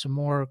with some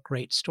more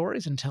great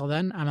stories. Until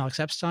then, I'm Alex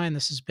Epstein.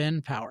 This has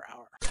been Power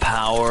Hour.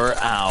 Power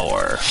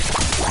Hour.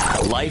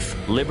 Life,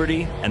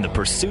 liberty, and the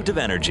pursuit of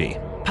energy.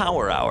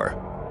 Power Hour.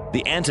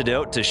 The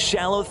antidote to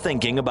shallow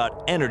thinking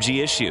about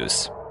energy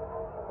issues.